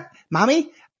I forgot.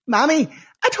 Mommy,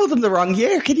 I told them the wrong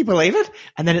year. Can you believe it?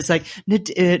 And then it's like,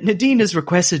 Nadine is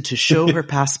requested to show her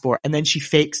passport. And then she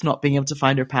fakes not being able to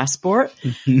find her passport.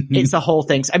 It's a whole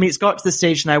thing. I mean, it's got to the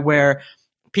stage now where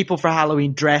people for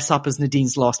Halloween dress up as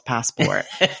Nadine's lost passport.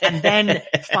 And then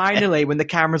finally, when the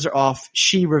cameras are off,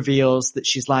 she reveals that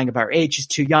she's lying about her age. She's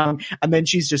too young. And then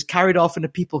she's just carried off in a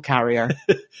people carrier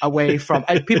away from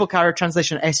a people carrier,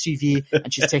 translation SUV,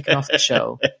 and she's taken off the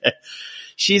show.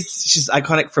 She's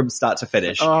iconic from start to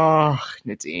finish. Oh,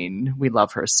 Nadine. We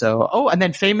love her so. Oh, and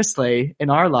then famously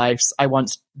in our lives, I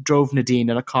once drove Nadine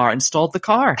in a car and stalled the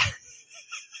car.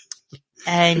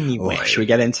 Anyway. Let's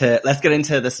get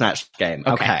into the Snatch game.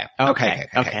 Okay. Oh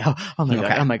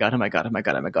my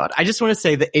God. I just want to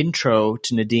say the intro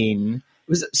to Nadine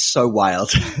was so wild.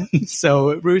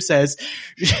 So Rue says,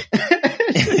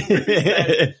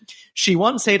 she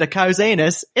once ate a cow's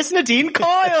anus. It's Nadine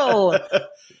Coyle.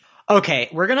 Okay,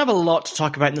 we're going to have a lot to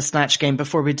talk about in the Snatch game.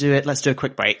 Before we do it, let's do a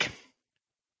quick break.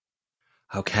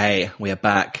 Okay, we are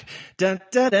back. Dun,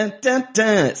 dun, dun, dun,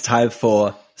 dun. It's time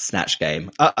for Snatch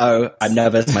game. Uh-oh, I'm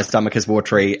nervous. My stomach is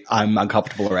watery. I'm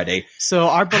uncomfortable already. So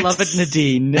our beloved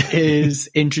Nadine is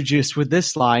introduced with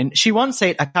this line. She once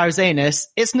ate a cow's anus.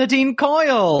 It's Nadine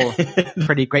Coyle.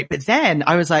 Pretty great. But then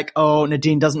I was like, oh,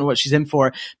 Nadine doesn't know what she's in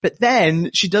for. But then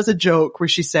she does a joke where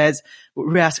she says,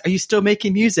 we ask, are you still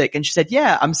making music? And she said,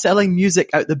 yeah, I'm selling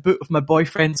music out the boot of my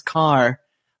boyfriend's car.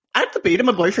 Out the boot of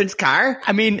my boyfriend's car?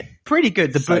 I mean, pretty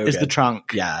good. The boot is the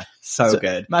trunk. Yeah, so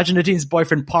good. Imagine Nadine's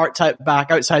boyfriend parked out back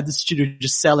outside the studio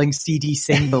just selling CD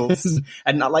singles.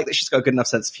 And not like that she's got a good enough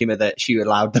sense of humor that she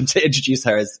allowed them to introduce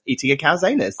her as eating a cow's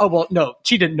anus. Oh, well, no,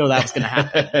 she didn't know that was going to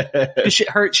happen.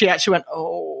 She actually went,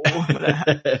 oh.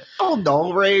 Oh,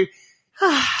 no, Ray.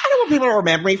 I don't want people to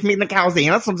remember me from eating a cow's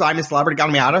anus since I'm a celebrity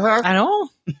got me out of her. I know.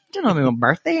 I don't know my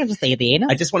birthday. I just say the anus.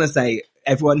 I just want to say,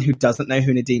 everyone who doesn't know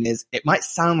who Nadine is, it might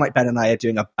sound like Ben and I are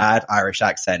doing a bad Irish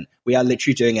accent. We are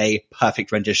literally doing a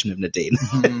perfect rendition of Nadine.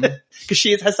 Because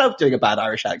she is herself doing a bad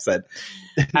Irish accent.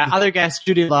 Other guests,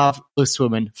 Judy Love, Loose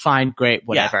Woman. Fine, great,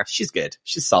 whatever. Yeah, she's good.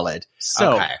 She's solid.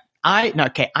 So,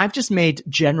 I've just made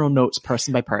general notes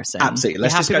person by person. Absolutely.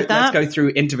 Let's go through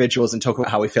individuals and talk about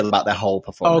how we feel about their whole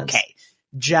performance. Okay.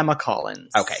 Gemma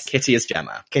Collins. Okay, Kitty is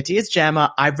Gemma. Kitty is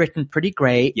Gemma. I've written pretty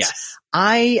great. Yes.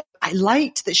 I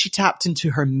liked that she tapped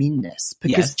into her meanness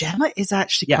because Gemma is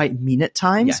actually quite mean at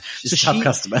times. Yeah, she's a tough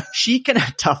customer. She can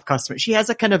have tough customer. She has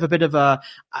a kind of a bit of a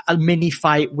mini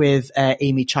fight with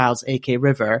Amy Childs, aka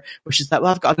River, which is that,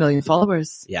 well, I've got 1 million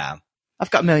followers. Yeah. I've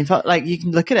got 1 million followers. Like, you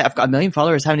can look at it. I've got 1 million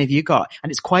followers. How many have you got?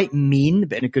 And it's quite mean,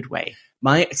 but in a good way.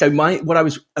 What I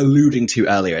was alluding to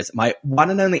earlier is my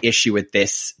one and only issue with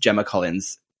this Gemma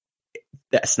Collins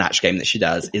Snatch game that she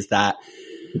does is that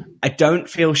I don't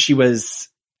feel she was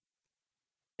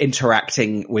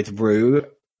interacting with Rue.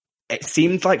 It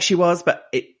seemed like she was, but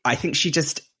I think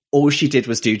all she did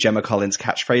was do Gemma Collins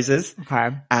catchphrases.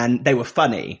 Okay. And they were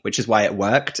funny, which is why it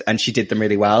worked. And she did them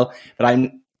really well.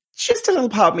 But just a little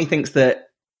part of me thinks that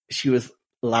she was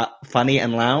funny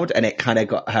and loud, and it kind of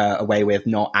got her away with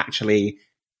not actually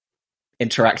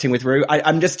interacting with Rue.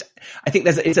 I think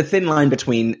it's a thin line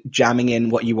between jamming in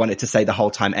what you wanted to say the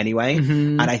whole time anyway.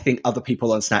 Mm-hmm. And I think other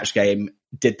people on Snatch Game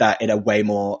did that in a way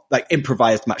more, like,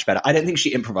 improvised much better. I don't think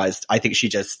she improvised. I think she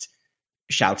just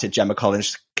shouted Gemma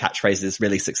Collins catchphrases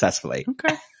really successfely.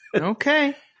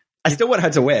 Okay. I still want her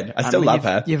to win. I still love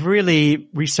her. You've really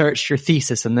researched your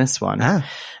thesis in this one.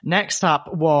 Next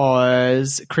up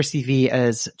was Chrissy V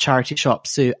as Charity Shop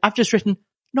Sue. I've just written,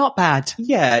 not bad.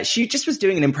 Yeah, she just was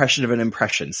doing an impression of an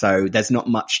impression, so there's not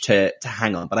much to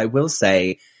hang on. But I will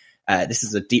say, this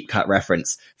is a deep cut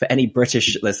reference. For any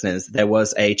British listeners, there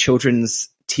was a children's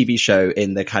TV show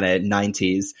in the kind of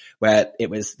 90s where it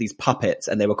was these puppets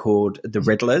and they were called the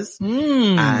Riddlers.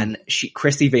 And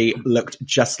Chrissy V looked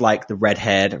just like the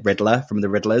red-haired Riddler from the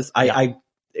Riddlers. I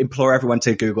implore everyone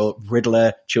to Google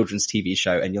Riddler children's TV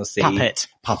show and you'll see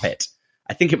Puppet.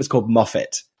 I think it was called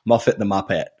Moffat the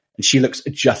Muppet. And she looks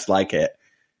just like it.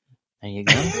 There you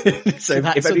go. so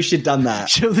if only she'd done that.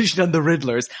 She'd done the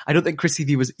Riddlers. I don't think Chrissy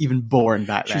V was even born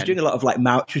back then. She was doing a lot of like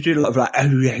kind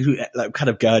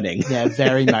of gurning. Yeah,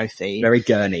 very mouthy. Very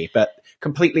gurney. But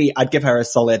completely, I'd give her a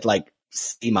solid like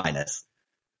C-. I'm going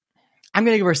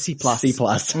to give her a C+. C+.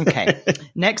 Okay.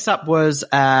 Next up was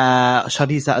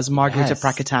Shadiza as Margarita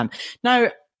Prakatan. Now,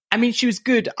 I mean, she was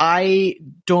good. I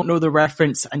don't know the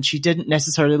reference, and she didn't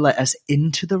necessarily let us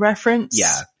into the reference.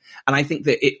 Yeah. And I think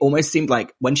that it almost seemed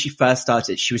like when she first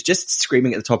started, she was just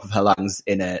screaming at the top of her lungs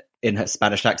in her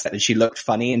Spanish accent, and she looked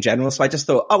funny in general. So I just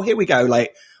thought, oh, here we go.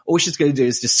 Like, all she's going to do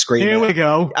is just scream. Here we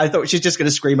go. I thought she's just going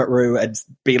to scream at Rue and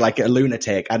be like a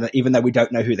lunatic. And even though we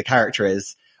don't know who the character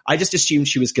is, I just assumed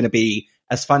she was going to be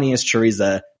as funny as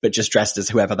Teresa, but just dressed as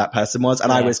whoever that person was.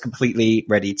 And I was completely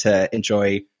ready to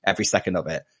enjoy every second of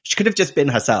it. She could have just been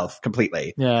herself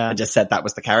completely and just said that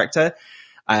was the character.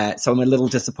 So I'm a little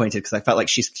disappointed because I felt like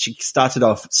she started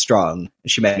off strong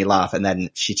and she made me laugh, and then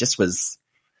she just was.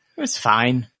 It was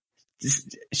fine.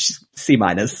 C-.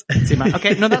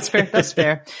 Okay, no, that's fair. That's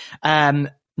fair.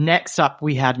 Next up,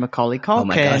 we had Macaulay Culkin. Oh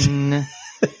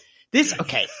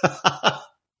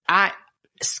my God.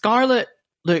 Scarlett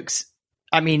looks.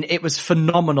 I mean, it was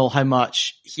phenomenal how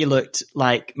much he looked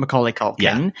like Macaulay Culkin.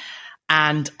 Yeah.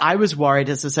 And I was worried,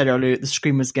 as I said earlier, the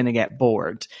scream was going to get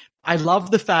bored. I love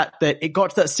the fact that it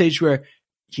got to that stage where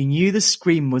you knew the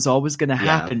scream was always going to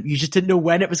happen. You just didn't know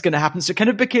when it was going to happen. So it kind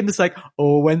of became this like,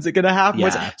 oh, when's it going to happen?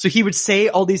 Yeah. So he would say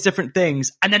all these different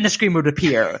things and then the scream would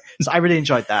appear. So I really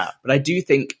enjoyed that. But I do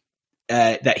think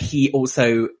that he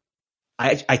also...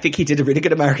 I think he did a really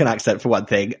good American accent for one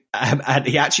thing. And I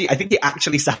think he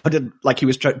actually sounded like he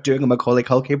was doing a Macaulay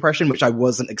Culkin impression, which I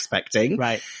wasn't expecting.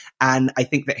 Right. And I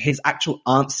think that his actual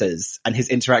answers and his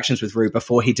interactions with Rue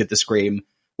before he did the scream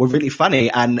were really funny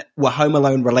and were Home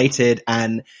Alone related.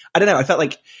 And I don't know, I felt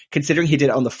like considering she did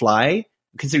it on the fly,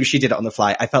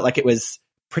 I felt like it was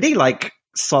pretty like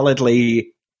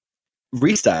solidly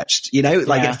researched, you know,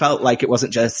 like it felt like it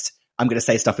wasn't just, I'm going to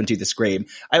say stuff and do the scream.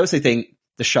 I also think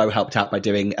the show helped out by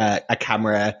doing a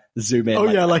camera zoom in,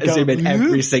 zoom in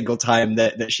every single time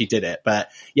that she did it. But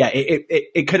yeah,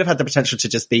 it could have had the potential to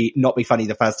just not be funny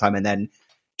the first time and then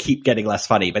keep getting less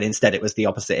funny. But instead it was the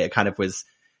opposite. It kind of was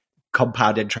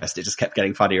compound interest. It just kept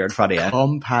getting funnier and funnier.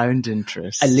 Compound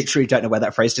interest. I literally don't know where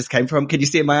that phrase just came from. Can you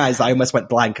see in my eyes? I almost went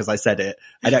blank as I said it.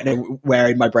 I don't know where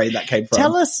in my brain that came from.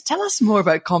 Tell us more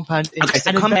about compound interest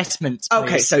and investments.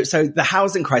 Okay, so the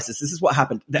housing crisis, this is what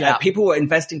happened. People were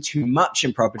investing too much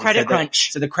in property. Credit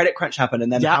crunch. So the credit crunch happened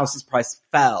and then the house's price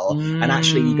fell and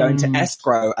actually you go into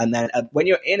escrow and then when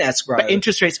you're in escrow. But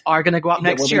interest rates are going to go up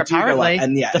next year apparently.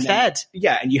 And the Fed.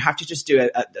 Yeah, and you have to just do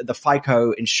the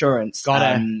FICO insurance.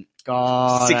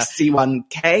 God.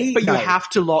 61K. But you have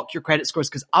to lock your credit scores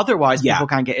because otherwise people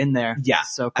can't get in there. Yeah.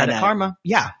 So credit karma.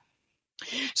 Yeah.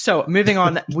 So moving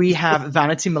on, we have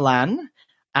Vanity Milan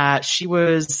She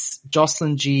was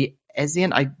Jocelyn G.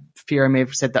 Ezian. I fear I may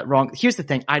have said that wrong. Here's the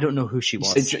thing. I don't know who she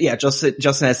was. So, yeah, Jocelyn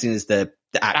Ezian is the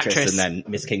actress, and then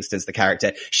Miss Kingston's the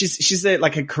character. She's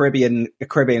like a Caribbean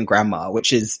grandma,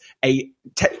 which is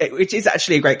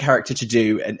actually a great character to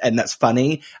do, and that's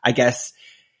funny. I guess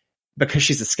because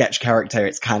she's a sketch character,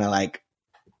 it's kind of like,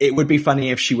 it would be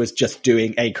funny if she was just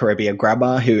doing a Caribbean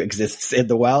grandma who exists in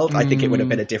the world. I think it would have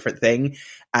been a different thing.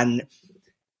 And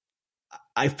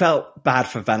I felt bad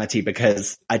for Vanity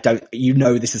because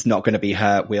this is not going to be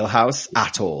her wheelhouse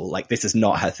at all. Like, this is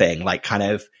not her thing. Like, kind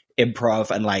of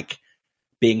improv and like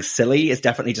being silly is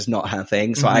definitely just not her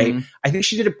thing. So I think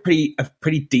she did a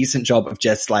pretty decent job of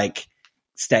just like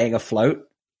staying afloat.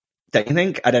 Don't you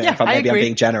think? I don't know if I'm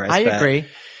being generous. I agree.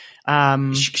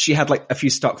 She had like a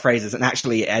few stock phrases, and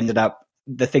actually it ended up,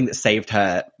 the thing that saved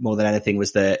her more than anything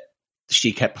was that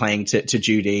she kept playing to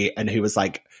Judy, and who was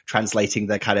like translating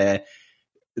the kind of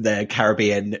the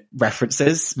Caribbean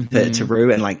references to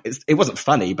Rue, and like it wasn't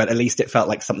funny, but at least it felt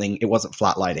like something. It wasn't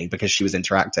flatlining because she was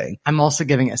interacting. I'm also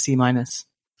giving it a C-.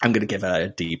 I'm going to give her a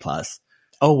D+.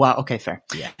 Oh wow, okay, fair.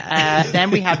 Yeah.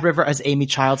 Then we had River as Amy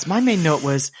Childs. My main note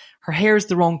was her hair is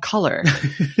the wrong color.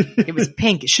 It was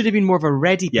pink. It should have been more of a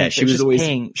reddy pink. Yeah, she was always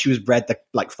pink. She was red,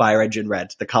 like fire engine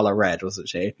red, the color red, wasn't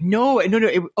she? No. Amy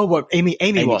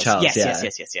was. Childs,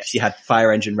 yes. She had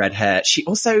fire engine red hair. She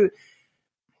also,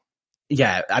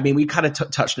 yeah, I mean, we kind of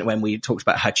touched on it when we talked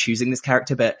about her choosing this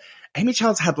character, but Amy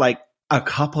Childs had like a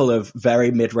couple of very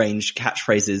mid-range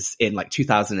catchphrases in like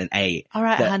 2008. All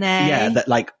right, honey. Yeah, that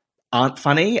like aren't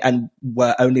funny and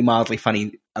were only mildly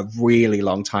funny a really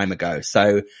long time ago.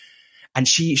 So, and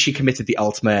she committed the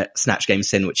ultimate Snatch Game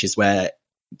sin, which is where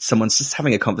someone's just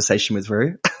having a conversation with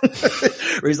Rue.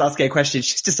 Rue's asking a question.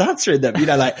 She's just answering them,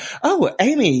 like, oh,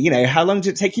 Amy, how long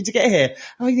did it take you to get here?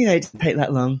 Oh, it didn't take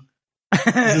that long.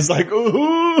 It's like,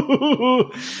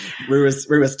 ooh. Rue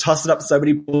was tossing up so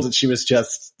many balls, and she was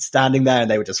just standing there,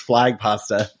 and they were just flying past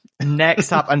her.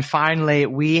 Next up, and finally,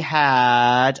 we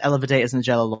had Ella Vidae as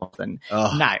Nigella Lawson.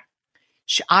 Oh. Now,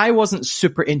 I wasn't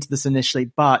super into this initially,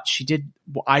 but she did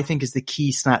what I think is the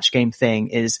key Snatch Game thing,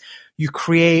 is you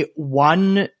create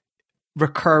one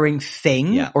recurring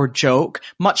thing or joke,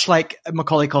 much like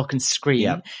Macaulay Culkin's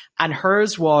Scream, and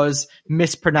hers was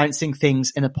mispronouncing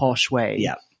things in a posh way.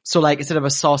 Yeah. So like instead of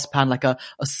a saucepan, like a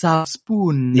sauce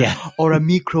spoon or a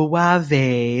microwave,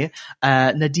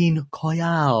 Nadine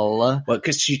Coyal. Well,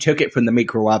 because she took it from the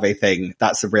microwave thing.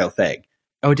 That's a real thing.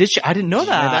 Oh, did she? I didn't know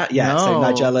that. Yeah.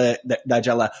 No. So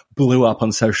Nigella blew up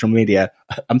on social media.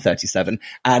 I'm 37.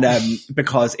 And,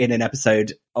 because in an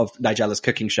episode of Nigella's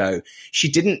cooking show,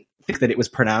 she didn't think that it was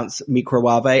pronounced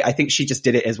microwave. I think she just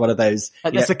did it as one of those.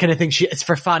 That's the kind of thing it's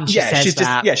for fun. She says she's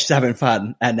that. She's having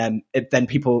fun. And then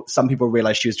some people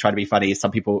realized she was trying to be funny.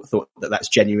 Some people thought that that's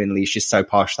genuinely, she's so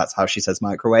posh. That's how she says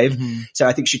microwave. Mm-hmm. So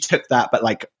I think she took that, but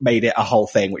like made it a whole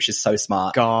thing, which is so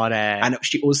smart. Got it. And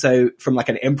she also, from like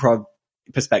an improv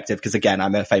perspective, because again,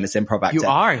 I'm a famous improv actor. You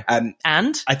are. And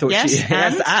I thought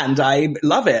and I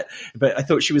love it. But I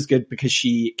thought she was good because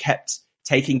she kept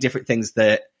taking different things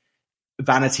that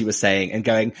Vanity was saying and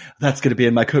going, that's going to be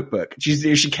in my cookbook.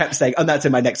 She kept saying, oh, that's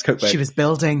in my next cookbook. She was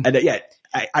building. And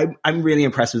I'm really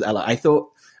impressed with Ella. I thought,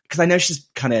 because I know she's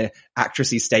kind of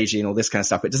actressy, stagey and all this kind of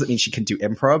stuff, but it doesn't mean she can do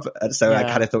improv. So I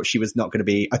kind of thought she was not going to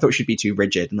be, I thought she'd be too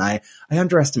rigid, and I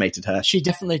underestimated her. She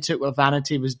definitely took what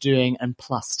Vanity was doing and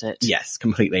plussed it. Yes,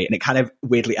 completely. And it kind of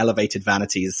weirdly elevated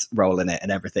Vanity's role in it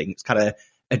and everything. It's kind of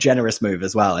a generous move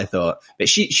as well, I thought. But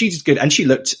she's good, and she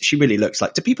really looks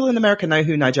like, do people in America know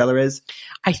who Nigella is?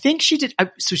 I think she did.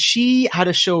 So she had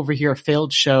a show over here, a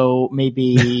failed show,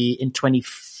 maybe in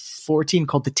 2014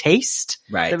 called The Taste.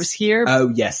 Right. That was here. Oh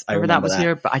yes, I remember that was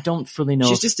here, but I don't fully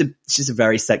know. She's a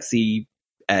very sexy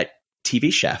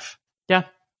TV chef. Yeah.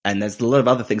 And there's a lot of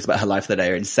other things about her life that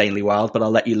are insanely wild, but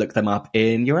I'll let you look them up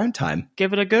in your own time.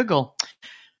 Give it a Google.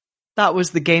 That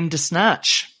was the game to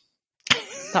Snatch.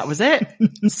 That was it.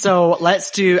 So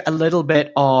let's do a little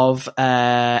bit of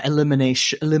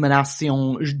elimination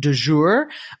de jour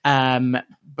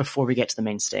before we get to the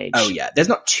main stage. Oh yeah, there's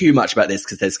not too much about this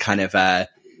because there's kind of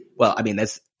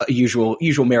there's usual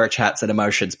mirror chats and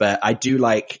emotions, but I do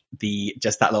like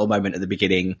just that little moment at the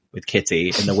beginning with Kitty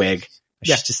in the wig.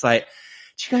 She's just like,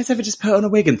 do you guys ever just put on a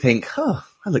wig and think, oh,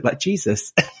 I look like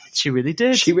Jesus? She really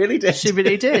did. She really did. She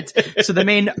really did. So the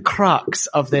main crux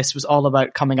of this was all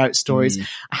about coming out stories.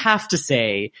 I have to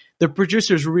say, the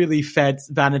producers really fed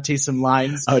Vanity some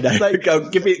lines. Oh no! Like, go,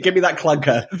 give me that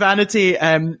clunker.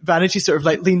 Vanity sort of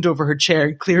like leaned over her chair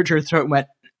and cleared her throat and went,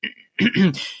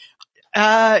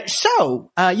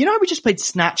 so, we just played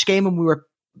Snatch Game and we were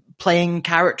playing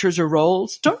characters or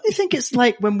roles. Don't you think it's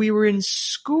like when we were in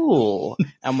school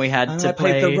and we had to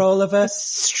play the role of a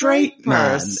straight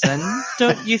man? person?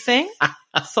 Don't you think?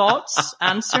 Thoughts,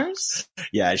 answers?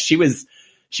 Yeah, she was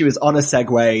on a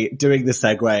Segway, doing the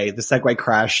Segway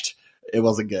crashed. It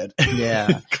wasn't good.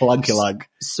 Yeah. Clunky-lug.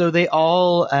 So they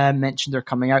all mentioned their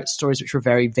coming out stories, which were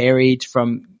very varied.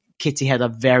 From Kitty had a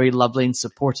very lovely and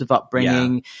supportive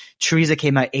upbringing. Yeah. Teresa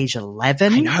came out age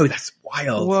 11. I know, that's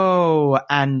wild. Whoa.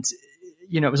 And,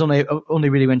 you know, it was only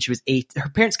really when she was 8. Her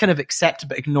parents kind of accepted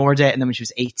but ignored it. And then when she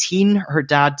was 18, her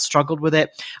dad struggled with it.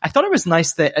 I thought it was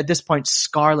nice that at this point,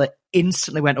 Scarlett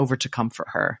instantly went over to comfort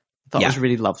her. I thought it was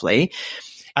really lovely.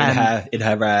 In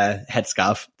her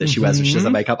headscarf that she wears when she does her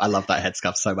makeup. I love that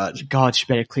headscarf so much. God, she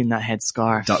better clean that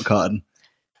headscarf. .cotton.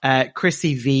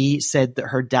 Chrissy V said that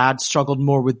her dad struggled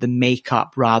more with the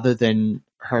makeup rather than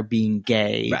her being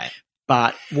gay. Right.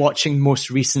 But watching most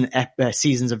recent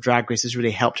seasons of Drag Race has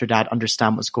really helped her dad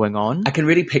understand what's going on. I can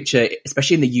really picture,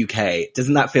 especially in the UK,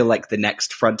 doesn't that feel like the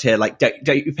next frontier? Like, don't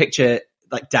you picture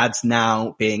like dads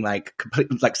now being like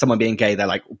completely, like someone being gay, they're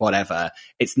like, whatever.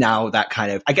 It's now that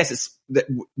kind of, I guess it's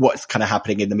what's kind of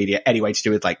happening in the media anyway to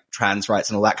do with like trans rights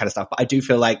and all that kind of stuff. But I do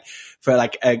feel like for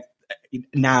like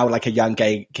now like a young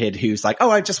gay kid who's like, oh,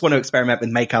 I just want to experiment with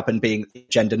makeup and being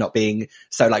gender, not being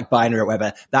so like binary or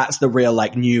whatever. That's the real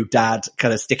like new dad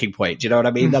kind of sticking point. Do you know what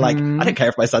I mean? They're like, I don't care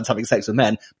if my son's having sex with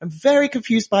men. I'm very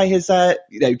confused by his,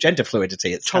 gender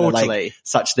fluidity. It's totally kind of like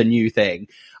such the new thing.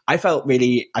 I felt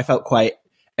quite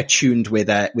attuned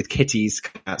with Kitty's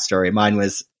story. Mine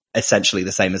was essentially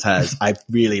the same as hers. I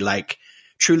really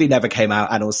truly never came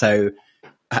out, and also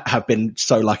have been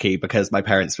so lucky because my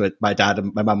parents were, my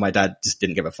mum and my dad just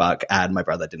didn't give a fuck, and my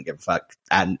brother didn't give a fuck,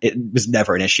 and it was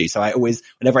never an issue. So I always,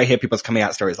 whenever I hear people's coming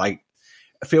out stories, like,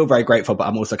 I feel very grateful, but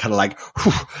I'm also kind of like,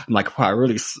 whew, I'm like, wow, I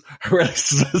really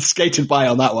skated by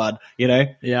on that one, you know?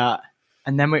 Yeah.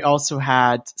 And then we also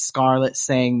had Scarlett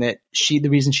saying that the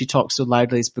reason she talks so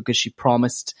loudly is because she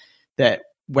promised that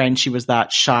when she was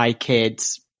that shy kid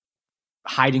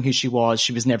hiding who she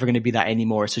was never going to be that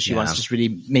anymore. So she wants to just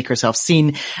really make herself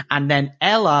seen. And then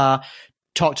Ella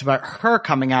talked about her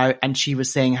coming out, and she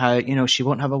was saying how, you know, she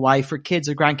won't have a wife or kids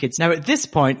or grandkids. Now at this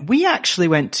point, we actually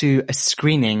went to a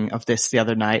screening of this the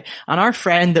other night, and our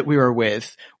friend that we were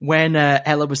with, when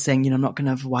Ella was saying, you know, I'm not going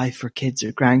to have a wife or kids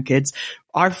or grandkids,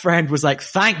 our friend was like,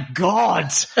 thank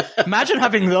God. Imagine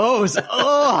having those.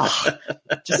 Ugh.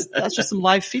 That's just some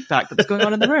live feedback that's going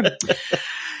on in the room.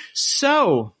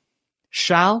 So,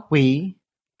 shall we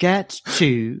get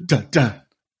to dun dun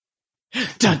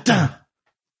dun dun?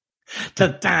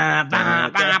 Well,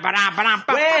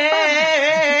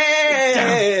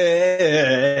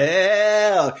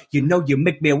 you know you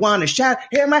make me want to shout.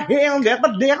 Should I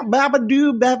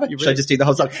just do the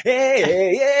whole song?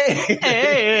 Hey.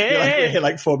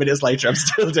 Like 4 minutes later, I'm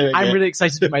still doing it. I'm really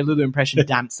excited to do my Lulu impression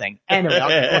dancing. Anyway,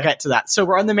 we'll get to that. So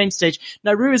we're on the main stage.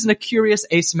 Now, Rue is in a curious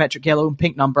asymmetric yellow and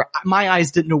pink number. My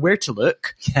eyes didn't know where to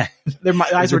look. Yeah. My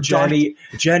eyes were journey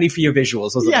for your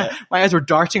visuals, wasn't it? My eyes were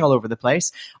darting all over the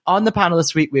place. On the panel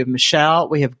this week, we have Michelle,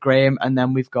 we have Graham, and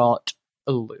then we've got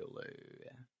Lulu.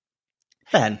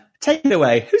 Ben, take it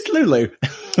away. Who's Lulu?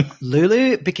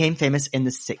 Lulu became famous in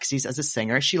the 60s as a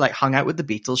singer. She hung out with the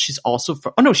Beatles. She's also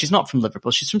she's not from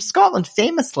Liverpool. She's from Scotland,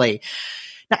 famously.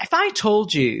 Now, if I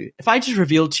just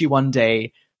revealed to you one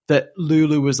day that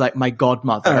Lulu was like my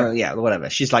godmother. Oh, yeah, whatever.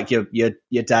 She's like your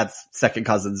dad's second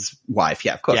cousin's wife.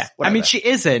 Yeah, of course. Yeah. I mean, she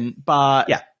isn't, but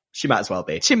yeah. She might as well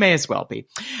be. She may as well be.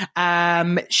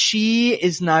 She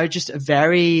is now just a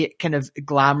very kind of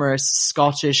glamorous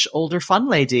Scottish older fun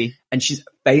lady. And she's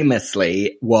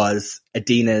famously was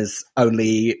Adina's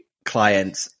only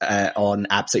client on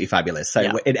Absolutely Fabulous.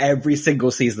 So in every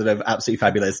single season of Absolutely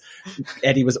Fabulous,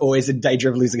 Eddie was always in danger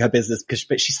of losing her business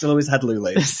but she still always had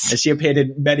Lulu. And she appeared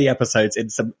in many episodes in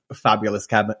some fabulous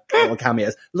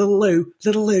cameos. Little Lou.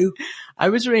 I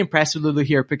was really impressed with Lulu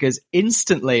here because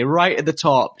instantly, right at the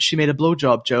top, she made a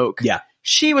blowjob joke. Yeah.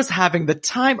 She was having the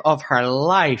time of her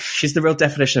life. She's the real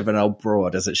definition of an old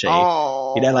broad, isn't she?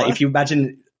 Oh. You know, like if you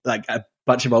imagine like a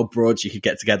bunch of old broads you could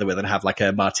get together with and have like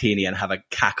a martini and have a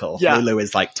cackle. Yeah. Lulu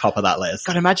is like top of that list.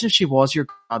 God, imagine if she was your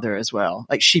mother as well.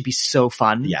 Like she'd be so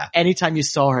fun. Yeah. Anytime you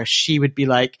saw her, she'd be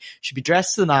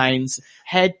dressed to the nines,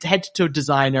 head to toe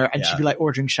designer, and she'd be like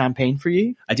ordering champagne for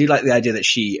you. I do like the idea that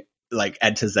she like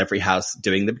enters every house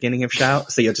doing the beginning of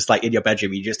Shout. So you're just like in your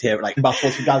bedroom, you just hear like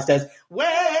muffled from downstairs.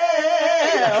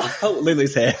 Well, oh,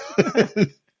 Lulu's here.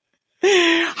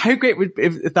 How great would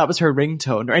if that was her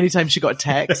ringtone or anytime she got a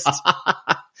text.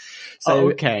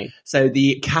 Okay. So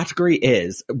the category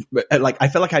is, like, I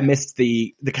feel like I missed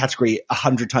the category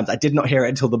 100 times. I did not hear it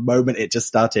until the moment it just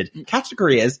started.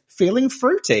 Category is feeling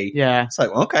fruity. Yeah.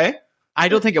 So, okay. I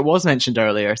don't think it was mentioned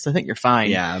earlier, so I think you're fine.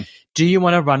 Yeah. Do you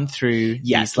want to run through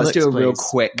Yes, these let's do a looks, real please?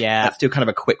 quick, Yeah. let's do kind of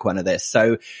a quick one of this.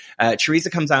 So, Teresa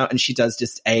comes out and she does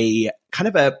just a kind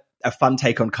of a fun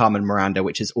take on Carmen Miranda,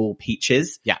 which is all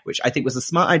peaches. Yeah. Which I think was a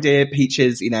smart idea.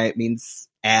 Peaches, you know, it means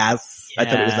ass. I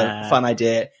thought it was a fun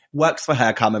idea. Works for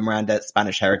her, Carmen Miranda,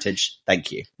 Spanish heritage.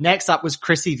 Thank you. Next up was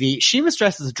Chrissy V. She was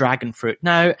dressed as a dragon fruit.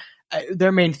 Now,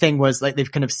 their main thing was like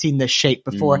they've kind of seen this shape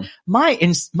before. My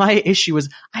issue was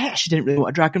I actually didn't really know what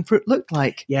a dragon fruit looked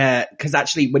like. Yeah, because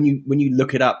actually when you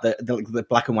look it up, the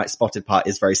black and white spotted part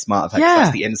is very smart.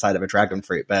 That's the inside of a dragon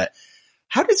fruit. But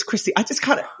how does Chrissy? I just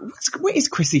can't. What is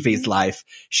Chrissy V's life?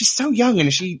 She's so young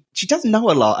and she doesn't know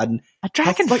a lot. And A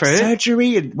dragon has, fruit?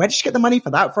 surgery, and where did she get the money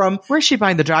for that from? Where's she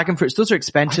buying the dragon fruits? Those are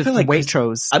expensive I feel like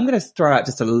Waitrose. I'm going to throw out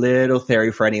just a little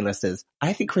theory for any listeners.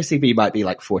 I think Chrissy V might be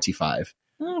like 45.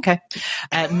 Okay.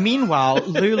 Meanwhile,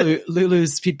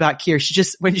 Lulu's feedback here,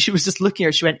 when she was just looking at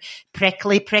her, she went,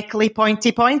 prickly, prickly,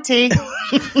 pointy, pointy.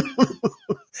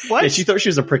 What? Yeah, she thought she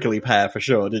was a prickly pear for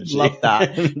sure, didn't she? Love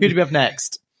that. Who do we have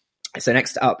next? So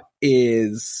next up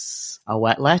is A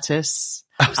wet lettuce.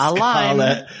 A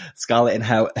lime. Scarlett in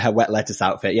her wet lettuce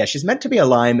outfit. Yeah, she's meant to be a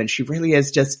lime and she really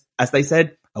is just, as they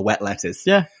said, a wet lettuce.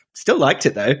 Yeah. Still liked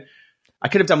it though. I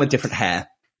could have done with different hair.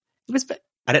 It was,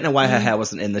 I don't know why her hair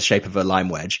wasn't in the shape of a lime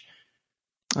wedge.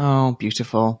 oh,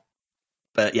 beautiful.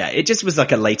 But yeah, it just was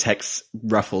like a latex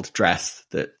ruffled dress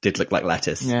that did look like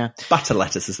lettuce. Yeah. Butter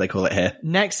lettuce, as they call it here.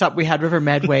 Next up, we had River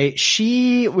Medway.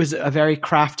 She was a very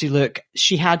crafty look.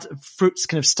 She had fruits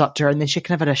kind of stuck to her, and then she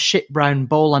kind of had a shit brown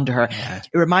bowl under her. Yeah.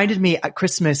 It reminded me at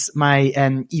Christmas,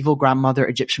 my evil grandmother,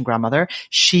 Egyptian grandmother,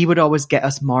 she would always get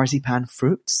us marzipan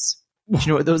fruits. Do you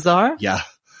know what those are? Yeah.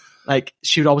 Like,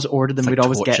 she would always order them. It's like We'd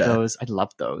always get torture. those. I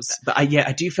loved those. But I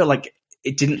do feel like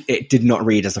it did not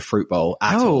read as a fruit bowl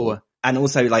at all. And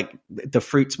also, like, the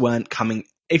fruits weren't coming.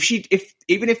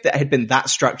 Even if there had been that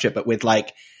structure, but with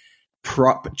like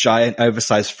prop giant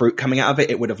oversized fruit coming out of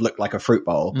it, it would have looked like a fruit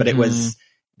bowl. But there was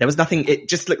nothing. It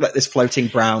just looked like this floating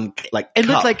brown, like, It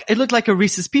cup. looked like a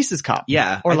Reese's Pieces cup.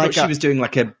 Yeah. Or I like thought she was doing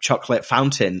like a chocolate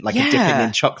fountain, like a dipping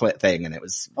in chocolate thing. And it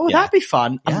was, oh, yeah. that'd be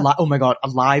fun. Yeah. Oh my God, a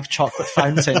live chocolate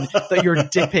fountain that you're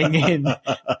dipping in.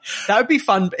 That would be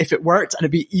fun if it worked, and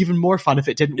it'd be even more fun if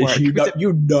it didn't work.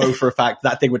 You know for a fact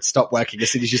that thing would stop working as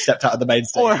soon as you stepped out of the main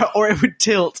stage. Or it would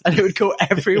tilt and it would go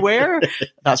everywhere.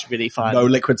 That's really fun. No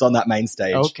liquids on that main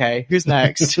stage. Okay, who's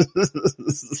next?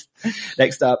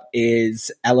 Next up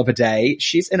is Ella Bidet.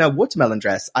 She's in a watermelon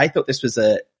dress. I thought this was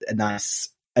a nice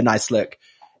look.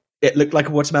 It looked like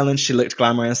a watermelon. She looked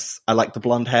glamorous. I liked the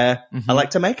blonde hair. I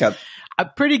liked her makeup. A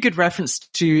pretty good reference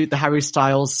to the Harry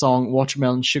Styles song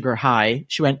Watermelon Sugar High.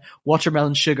 She went,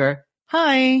 watermelon sugar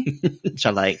high, which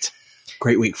I liked.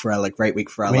 Great week for Ella. Great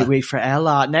week for Ella. Great week for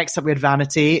Ella. Next up we had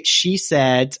Vanity. She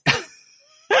said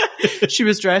she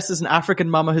was dressed as an African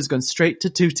mama who's gone straight to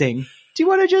tooting. Do you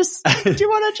want to just?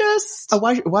 Oh,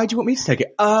 why do you want me to take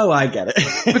it? Oh, I get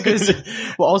it.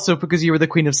 because you were the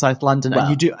Queen of South London, and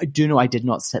I do know I did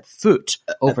not set foot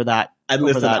over that. And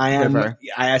over listen, that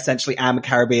I essentially am a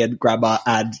Caribbean grandma,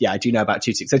 and yeah, I do know about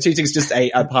Tooting. So Tooting is just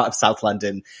a part of South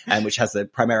London, which has a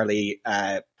primarily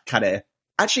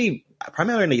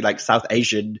primarily like South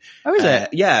Asian. Oh, is it?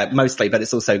 Yeah, mostly, but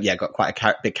it's also got quite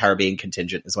a big Caribbean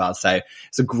contingent as well. So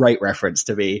it's a great reference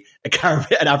to be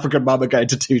an African mama going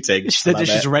to Tooting. She said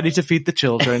she's ready to feed the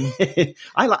children.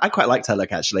 I quite liked her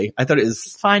look actually. I thought it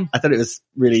was fine. I thought it was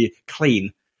really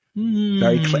clean.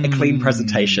 Very a clean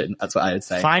presentation. That's what I would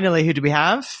say. Finally, who do we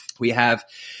have? We have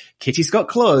Kitty Scott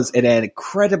Claus in an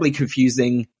incredibly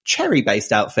confusing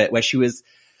cherry-based outfit where she was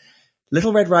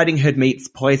Little Red Riding Hood meets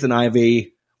Poison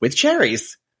Ivy with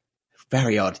cherries.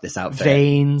 Very odd, this outfit.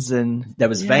 Veins and... There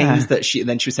was veins that she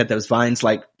said there was vines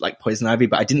like Poison Ivy,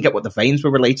 but I didn't get what the veins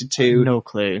were related to. No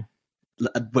clue.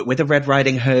 But with a Red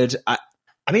Riding Hood, I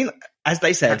mean, as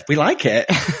they said, we like it.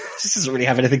 This doesn't really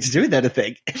have anything to do with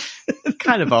anything.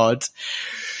 Kind of odd.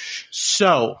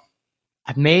 So,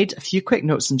 I've made a few quick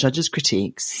notes and judges'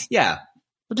 critiques. Yeah.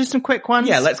 We'll do some quick ones.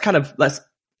 Yeah, let's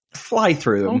fly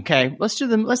through them. Okay, let's do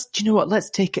them. Do you know what? Let's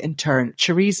take it in turn.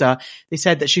 Teresa, they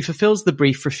said that she fulfills the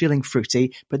brief for feeling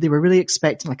fruity, but they were really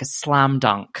expecting like a slam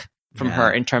dunk from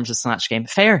her in terms of Snatch Game.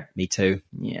 Fair. Me too.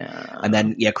 Yeah. And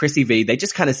then, Chrissy V, they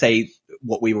just kind of say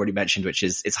what we already mentioned, which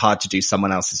is it's hard to do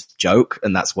someone else's joke,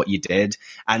 and that's what you did.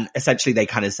 And essentially they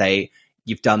kind of say,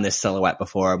 you've done this silhouette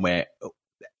before, and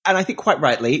I think quite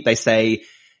rightly, they say,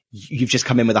 you've just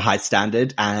come in with a high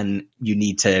standard and you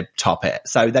need to top it.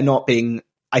 So they're not being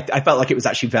I felt like it was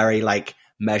actually very like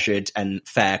measured and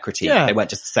fair critique. Yeah. They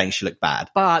weren't just saying she looked bad.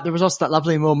 But there was also that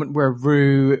lovely moment where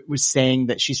Rue was saying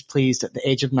that she's pleased at the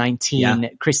age of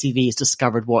 19, Chrissy V has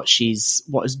discovered what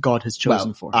God has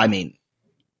chosen for her. I mean,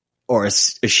 or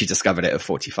as she discovered it at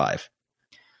 45.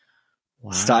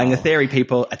 Wow. Starting a theory,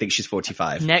 people. I think she's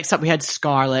 45. Next up, we had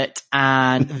Scarlett,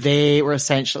 and they were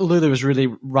essentially, Lulu was really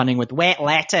running with wet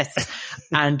lettuce,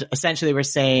 and essentially they were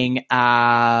saying,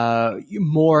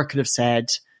 more could have said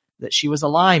that she was a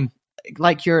lime.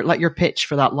 Like your pitch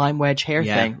for that lime wedge hair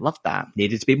thing. Love that.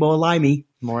 Needed to be more limey.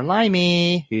 More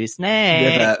limey. Who's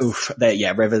next?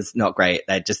 River, River's not great.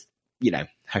 They're just,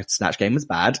 her Snatch game was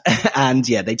bad. And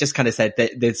they just kind of said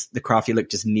that the crafty look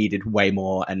just needed way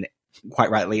more. And quite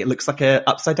rightly, it looks like a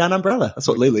upside down umbrella. That's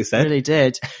what Lulu said. It really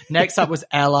did. Next up was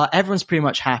Ella. Everyone's pretty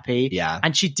much happy. Yeah.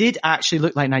 And she did actually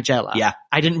look like Nigella. Yeah.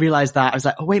 I didn't realize that. I was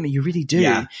like, oh, wait a minute, you really do.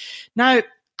 Yeah. Now,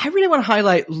 I really want to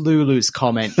highlight Lulu's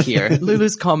comment here.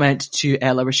 Lulu's comment to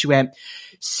Ella where she went,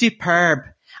 superb.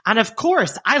 And of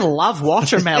course, I love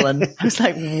watermelon. I was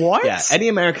like, what? Yeah. Any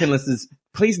American listeners,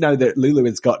 please know that Lulu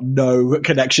has got no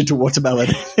connection to watermelon.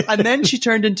 And then she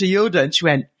turned into Yoda and she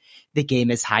went, the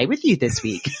game is high with you this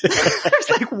week. I was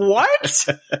like, what?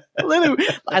 Lulu,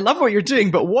 I love what you're doing,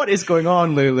 but what is going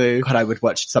on, Lulu? God, I would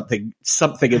watch something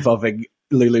involving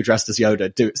Lulu dressed as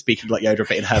Yoda, speaking like Yoda,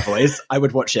 but in her voice. I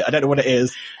would watch it. I don't know what it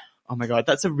is. Oh my God,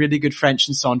 that's a really good French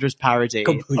and Saunders parody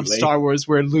Completely. Of Star Wars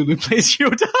where Lulu plays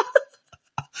Yoda.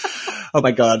 Oh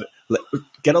my God.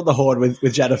 Get on the horn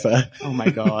with Jennifer. Oh my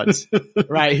God.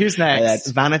 Right, who's next?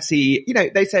 Vanity,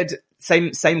 they said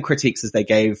same critiques as they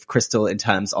gave Crystal in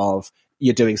terms of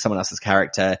you're doing someone else's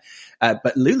character.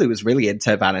 But Lulu was really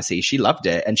into Vanity. She loved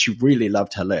it and she really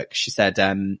loved her look. She said,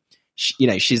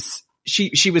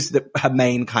 she was her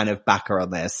main kind of backer on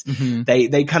this. Mm-hmm.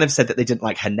 They kind of said that they didn't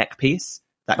like her neck piece.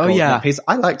 That gold neck piece.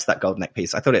 I liked that gold neck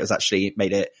piece. I thought it was actually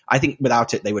I think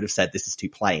without it, they would have said this is too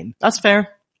plain. That's fair.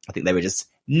 I think they were just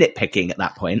nitpicking at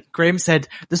that point. Graham said,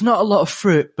 there's not a lot of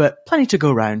fruit, but plenty to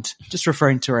go round. Just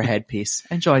referring to her headpiece.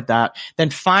 Enjoyed that. Then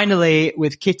finally,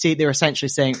 with Kitty, they were essentially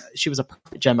saying she was a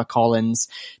perfect Gemma Collins.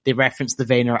 They referenced the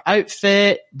Vayner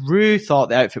outfit. Rue thought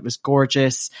the outfit was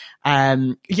gorgeous.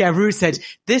 Rue said,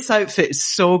 this outfit is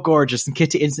so gorgeous. And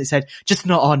Kitty instantly said, just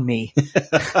not on me.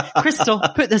 Crystal,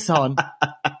 put this on.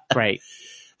 Great.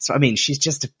 So, I mean, she's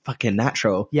just a fucking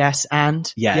natural. Yes,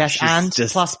 and? Yeah, yes, and?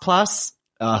 Just, plus.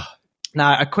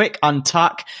 Now, a quick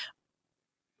untuck.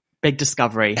 Big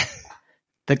discovery.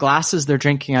 The glasses they're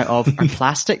drinking out of are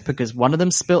plastic because one of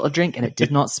them spilt a drink and it did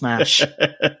not smash.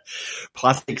 A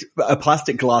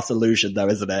plastic glass illusion though,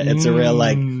 isn't it? It's a real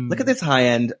look at this high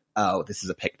end. Oh, this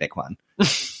is a picnic one.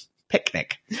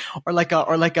 Picnic. Or like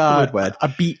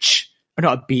a beach. Or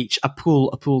not a beach, a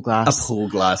pool glass. A pool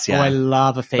glass, yeah. Oh, I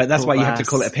love a fake But that's pool why glass. you have to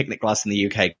call it a picnic glass in the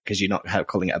UK because you're not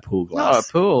calling it a pool glass. Not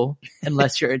a pool,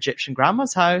 unless you're Egyptian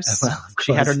grandma's house. Well, of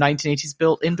she had her 1980s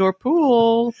built indoor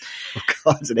pool. Oh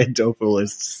God, an indoor pool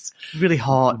is just really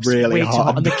hot. Really way hot. Too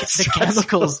hot. And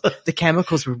the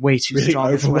chemicals were way too really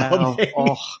strong as well. overwhelming.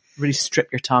 Oh, really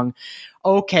strip your tongue.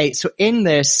 Okay, so in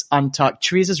this untucked,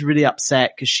 Teresa's really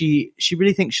upset because she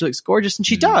really thinks she looks gorgeous, and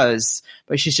she does,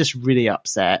 but she's just really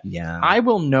upset. Yeah. I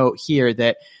will note here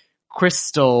that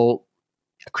Crystal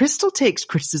takes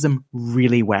criticism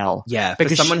really well. Yeah, for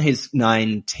someone who's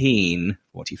 19,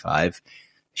 45,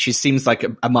 she seems like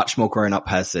a much more grown up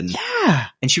person. Yeah.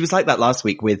 And she was like that last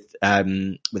week with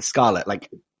Scarlett.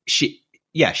 Like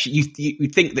you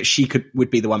think that she would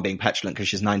be the one being petulant because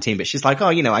she's 19, but she's like, oh,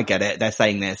 I get it. They're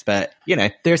saying this, but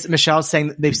There's Michelle saying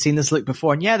that they've seen this look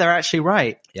before, and yeah, they're actually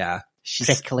right. Yeah.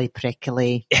 Prickly.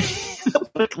 prickly,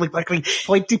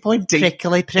 pointy.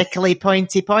 Prickly,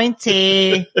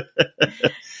 pointy.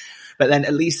 But then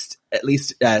at least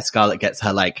Scarlett gets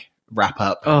her wrap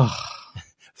up. Oh,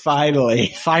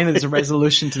 finally, there's a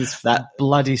resolution to this that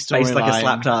bloody storyline. Face like a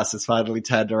slapped ass has finally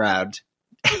turned around.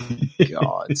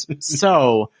 God.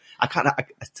 So I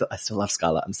still love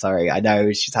Scarlett. I'm sorry. I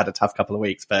know she's had a tough couple of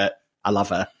weeks, but I love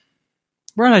her.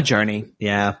 We're on a journey.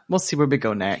 Yeah. We'll see where we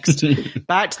go next.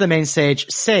 Back to the main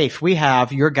stage. Safe. We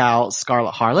have your gal,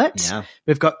 Scarlet Harlot. Yeah.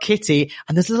 We've got Kitty.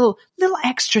 And there's a little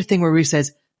extra thing where Rue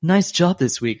says, nice job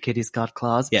this week, Kitty's got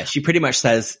claws. Yeah. She pretty much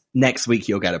says, next week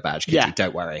you'll get a badge, Kitty. Yeah.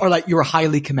 Don't worry. Or you're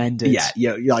highly commended.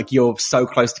 Yeah. You're so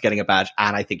close to getting a badge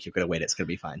and I think you're going to win. It's going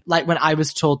to be fine. Like when I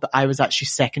was told that I was actually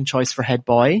second choice for head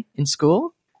boy in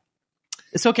school.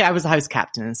 It's okay. I was a house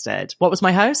captain instead. What was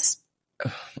my house?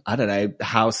 I don't know.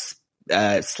 House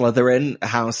Slytherin,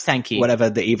 house. Thank you. Whatever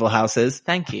the evil house is.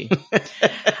 Thank you.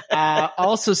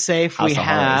 Also safe, we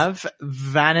have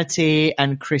Vanity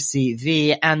and Chrissy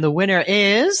V, and the winner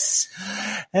is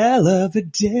hell of a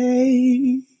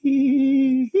day.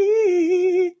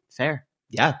 Fair.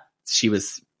 Yeah, she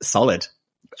was solid.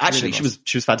 Actually, really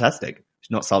she was fantastic.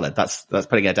 She's not solid. That's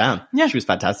putting her down. Yeah. She was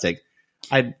fantastic.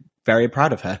 I'm very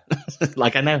proud of her.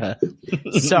 Like I know her.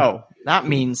 So that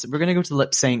means we're going to go to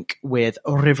lip sync with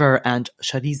River and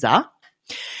Chariza.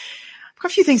 I've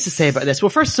got a few things to say about this. Well,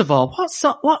 first of all,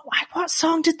 what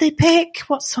song did they pick?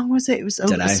 What song was it? It was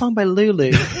a song by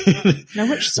Lulu. Now,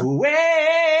 which song?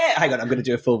 Hang on, I'm going to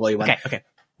do a full volume one. Okay.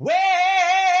 Well,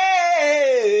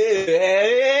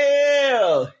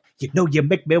 you know you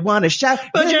make me want to shout.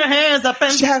 Put your hands up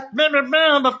and shout.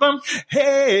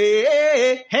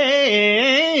 Hey,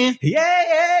 Hey.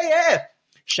 yeah.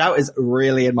 Shout is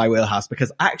really in my wheelhouse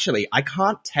because actually I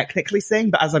can't technically sing,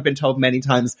 but as I've been told many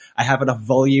times, I have enough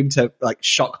volume to like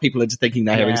shock people into thinking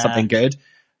they're hearing something good.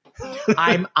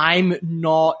 I'm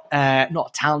not a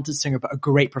talented singer, but a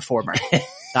great performer.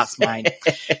 That's mine.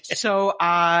 So,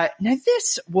 now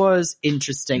this was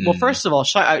interesting. Well, first of all,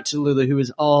 shout out to Lulu, who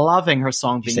is loving her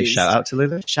song being used. Shout out to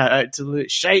Lulu? Shout out to Lulu.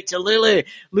 Shout to Lulu.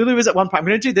 Lulu was at one point, I'm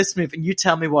going to do this move and you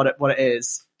tell me what it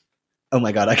is. Oh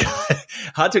my God.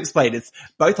 Hard to explain. It's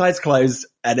both eyes closed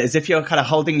and as if you're kind of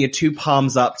holding your two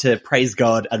palms up to praise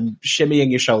God and shimmying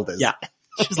your shoulders. Yeah.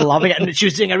 She was loving it. And she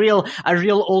was doing a real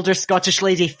older Scottish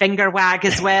lady finger wag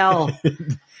as well.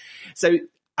 So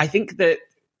I think that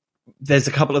there's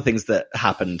a couple of things that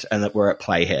happened and that were at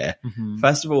play here. Mm-hmm.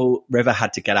 First of all, River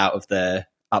had to get out of the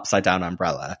upside down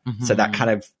umbrella. Mm-hmm. So that kind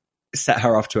of set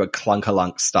her off to a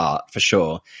clunker-lunk start for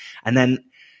sure. And then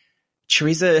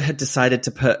Chariza had decided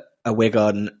to put a wig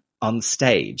on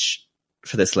stage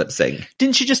for this lip sync.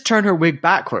 Didn't she just turn her wig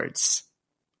backwards?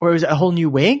 Or was it a whole new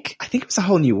wig? I think it was a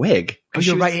whole new wig. Oh,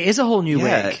 you're right. It is a whole new wig.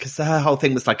 Yeah, because her whole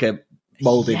thing was like a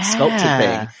molded, sculpted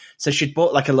thing. So she'd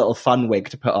bought like a little fun wig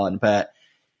to put on, but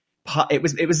it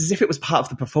was as if it was part of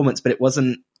the performance, but it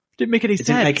wasn't. Didn't make any sense.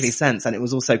 It didn't make any sense, and it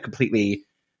was also completely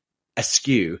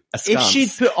askew. If she'd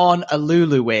put on a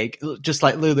Lulu wig, just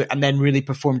like Lulu, and then really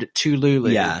performed it to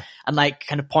Lulu, and like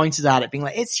kind of pointed at it, being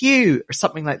like, "It's you," or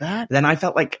something like that. Then I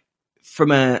felt like,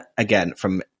 from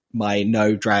my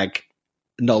no drag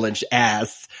knowledge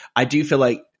as, I do feel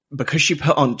like because she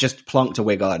just plonked a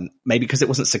wig on, maybe because it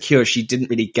wasn't secure, she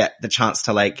didn't really get the chance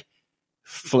to like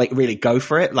really go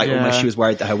for it. Like almost she was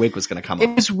worried that her wig was going to come off.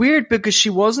 It was weird because she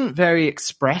wasn't very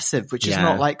expressive, which is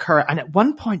not like her. And at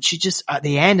one point she just, at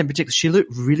the end in particular, she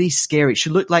looked really scary. She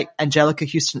looked like Angelica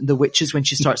Houston, the Witches, when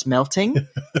she starts melting. Do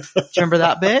you remember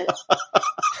that bit?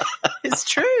 It's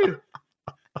true.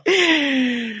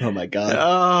 Oh my God. Oh,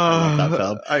 I love that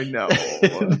film. I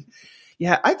know.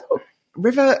 Yeah, I thought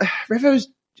River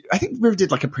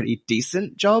did like a pretty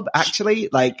decent job, actually.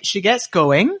 Like, she gets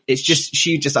going. It's just,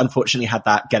 she just unfortunately had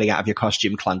that getting out of your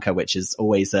costume clunker, which is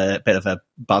always a bit of a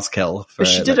buzzkill for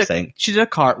she did a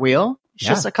cartwheel. She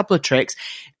does a couple of tricks.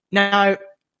 Now,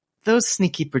 those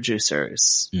sneaky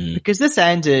producers, because this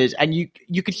ended and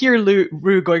you could hear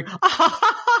Rue going,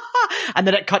 and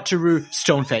then it cut to Rue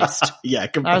stone-faced. Yeah,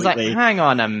 completely. I was like, hang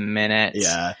on a minute.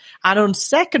 Yeah. And on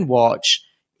second watch,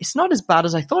 it's not as bad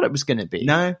as I thought it was going to be.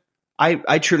 No.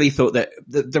 I truly thought that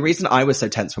the reason I was so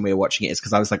tense when we were watching it is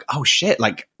because I was like, oh shit,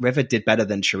 like River did better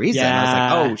than Chariza. Yeah. And I was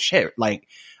like, oh shit. Like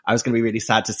I was going to be really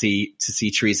sad to see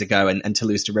Chariza go and to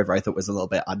lose to River. I thought was a little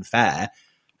bit unfair.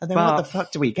 And then what the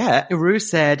fuck do we get? Rue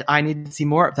said, I need to see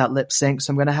more of that lip sync,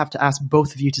 so I'm going to have to ask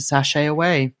both of you to sashay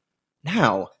away.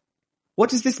 Now, what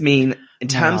does this mean in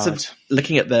terms of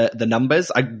looking at the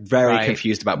numbers? I'm very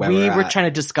confused about where we're at. We were trying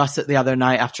to discuss it the other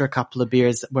night after a couple of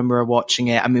beers when we were watching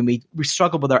it. I mean, we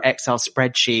struggled with our Excel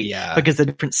spreadsheet because the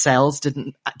different cells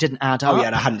didn't add up. Oh yeah,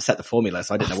 and I hadn't set the formula,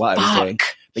 so I didn't know what I was doing.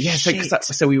 But yeah,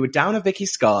 so we were down a Vicky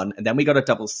Scone, and then we got a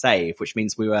double save, which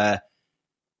means we were.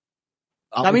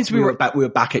 That means we were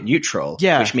back at neutral.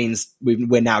 Yeah, which means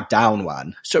we're now down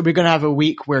one. So we're going to have a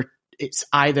week where it's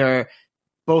either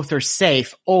both are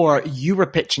safe, or you were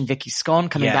pitching Vicky Scone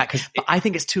coming back. But I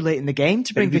think it's too late in the game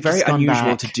to bring Vicky Scone back. It'd be very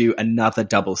unusual to do another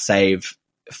double save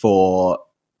for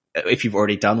if you've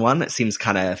already done one. It seems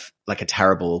kind of like a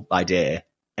terrible idea,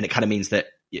 and it kind of means that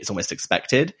it's almost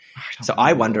expected. So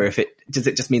I wonder if does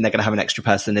it just mean they're going to have an extra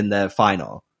person in the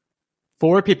final?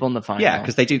 4 people in the final. Yeah,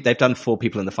 because they've done 4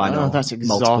 people in the final that's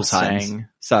multiple times.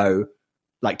 So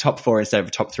like top 4 instead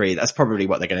of top 3, that's probably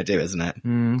what they're going to do, isn't it?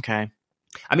 Okay.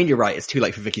 I mean, you're right. It's too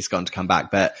late for Vicky Scone to come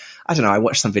back, but I don't know. I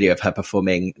watched some video of her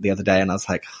performing the other day and I was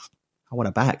like, I want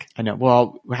her back. I know.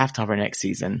 Well, we have to have her next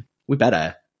season. We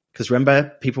better. Because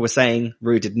remember, people were saying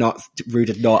Rue did not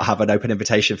have an open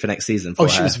invitation for next season for her.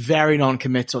 She was very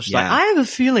non-committal. She's like, I have a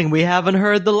feeling we haven't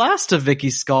heard the last of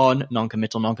Vicky Scone.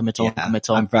 Non-committal.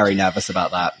 I'm very nervous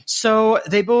about that. So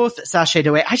they both sashayed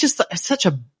away. I just thought it's such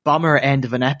a bummer end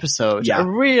of an episode. Yeah. A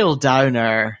real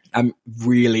downer. I'm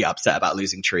really upset about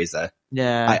losing Teresa.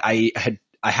 Yeah. I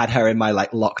had her in my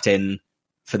locked in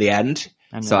for the end.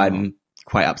 So I'm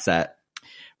quite upset.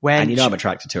 And I'm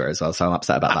attracted to her as well, so I'm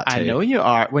upset about that too. I know you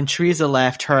are. When Teresa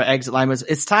left, her exit line was,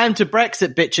 "It's time to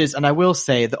Brexit, bitches." And I will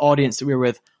say, the audience that we were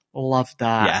with loved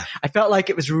that. Yeah. I felt like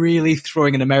it was really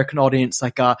throwing an American audience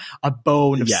like a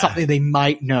bone of something they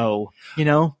might know, you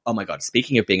know? Oh my God.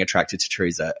 Speaking of being attracted to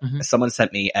Teresa, someone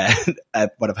sent me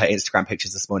one of her Instagram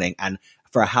pictures this morning, and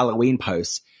for a Halloween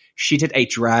post, she did a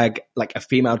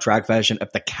female drag version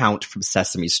of the Count from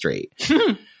Sesame Street.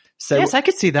 So yes, I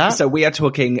could see that. So we are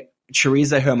talking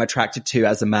Teresa, who I'm attracted to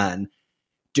as a man,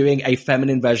 doing a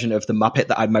feminine version of the Muppet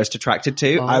that I'm most attracted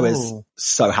to. I was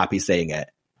so happy seeing it.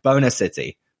 Bonus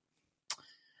City.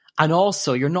 And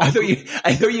also, you're not...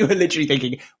 I thought you were literally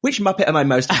thinking, which Muppet am I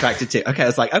most attracted to? Okay, I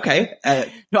was like, okay.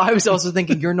 No, I was also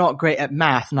thinking, you're not great at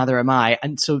math, neither am I.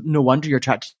 And so no wonder you're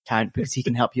attracted to Count, because he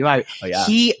can help you out. Oh, yeah.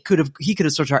 He could have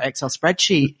sorted our Excel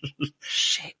spreadsheet.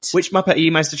 Shit. Which Muppet are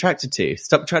you most attracted to?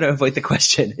 Stop trying to avoid the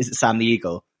question. Is it Sam the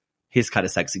Eagle? He's kind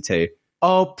of sexy too.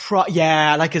 Oh,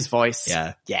 yeah, I like his voice.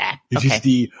 Yeah. Yeah. It is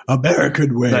the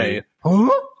American way. Huh?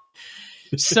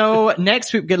 So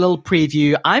next week we get a little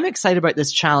preview. I'm excited about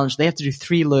this challenge. They have to do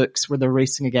 3 looks where they're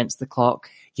racing against the clock.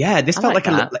 Yeah, this felt like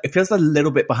it feels a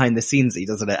little bit behind the scenesy,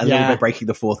 doesn't it? A little bit breaking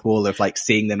the fourth wall of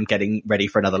seeing them getting ready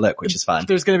for another look, which is fun.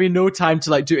 There's going to be no time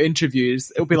to do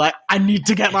interviews. It'll be like, I need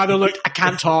to get my other look. I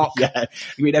can't talk. Yeah, there'll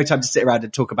be no time to sit around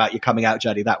and talk about your coming out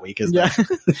journey that week, is there?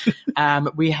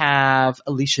 We have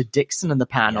Alicia Dixon in the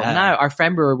panel. Yeah. Now, our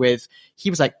friend we were with, he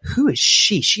was like, who is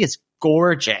she? She is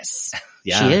gorgeous.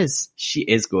 Yeah, she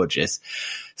is gorgeous.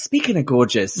 Speaking of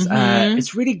gorgeous,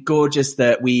 it's really gorgeous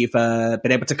that we've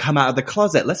been able to come out of the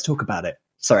closet. Let's talk about it.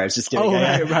 Sorry, I was just doing doing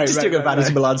a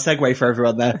Vanity Milan segue for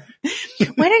everyone there.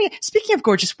 Speaking of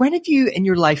gorgeous, when have you in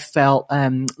your life felt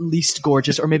least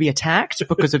gorgeous or maybe attacked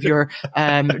because of your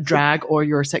drag or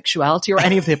your sexuality or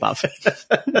any of the above?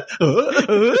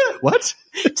 What?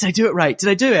 Did I do it right? Did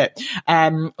I do it?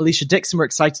 Alicia Dixon, we're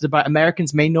excited about.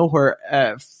 Americans may know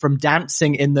her from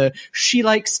dancing in the She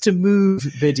Likes to Move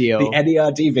video. The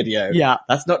NERD video. Yeah.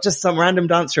 That's not just some random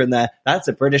dancer in there. That's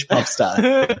a British pop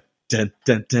star. Dun,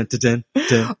 dun, dun, dun, dun,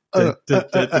 dun, dun,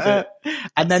 dun.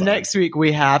 And then next week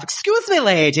we have, excuse me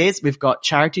ladies, we've got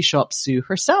Charity Shop Sue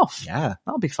herself. Yeah.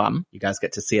 That'll be fun. You guys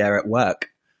get to see her at work.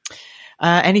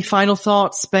 Any final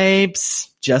thoughts,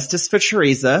 babes? Justice for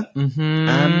Teresa.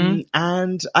 Mm-hmm.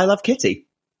 And I love Kitty.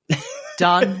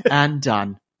 Done and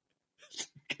done.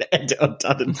 End it on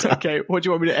done and done. Okay, what do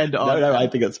you want me to end it on? No, I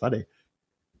think it's funny.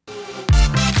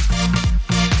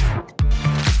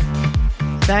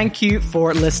 Thank you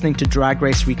for listening to Drag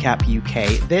Race Recap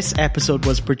UK. This episode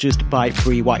was produced by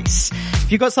Brie Weiss.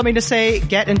 If you've got something to say,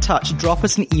 get in touch. Drop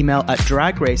us an email at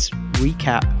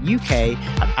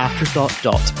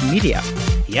dragracerecapuk@afterthought.media.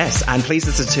 Yes, and please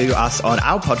listen to us on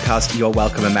our podcast, You're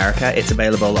Welcome America. It's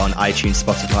available on iTunes,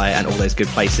 Spotify, and all those good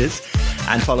places.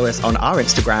 And follow us on our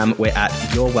Instagram. We're at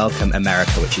You're Welcome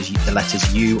America, which is the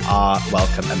letters You Are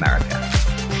Welcome America.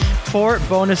 For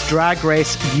bonus Drag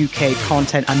Race UK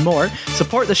content and more,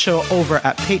 support the show over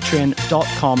at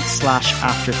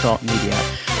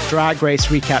patreon.com/afterthoughtmedia. Drag Race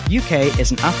Recap UK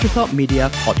is an Afterthought Media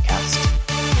podcast.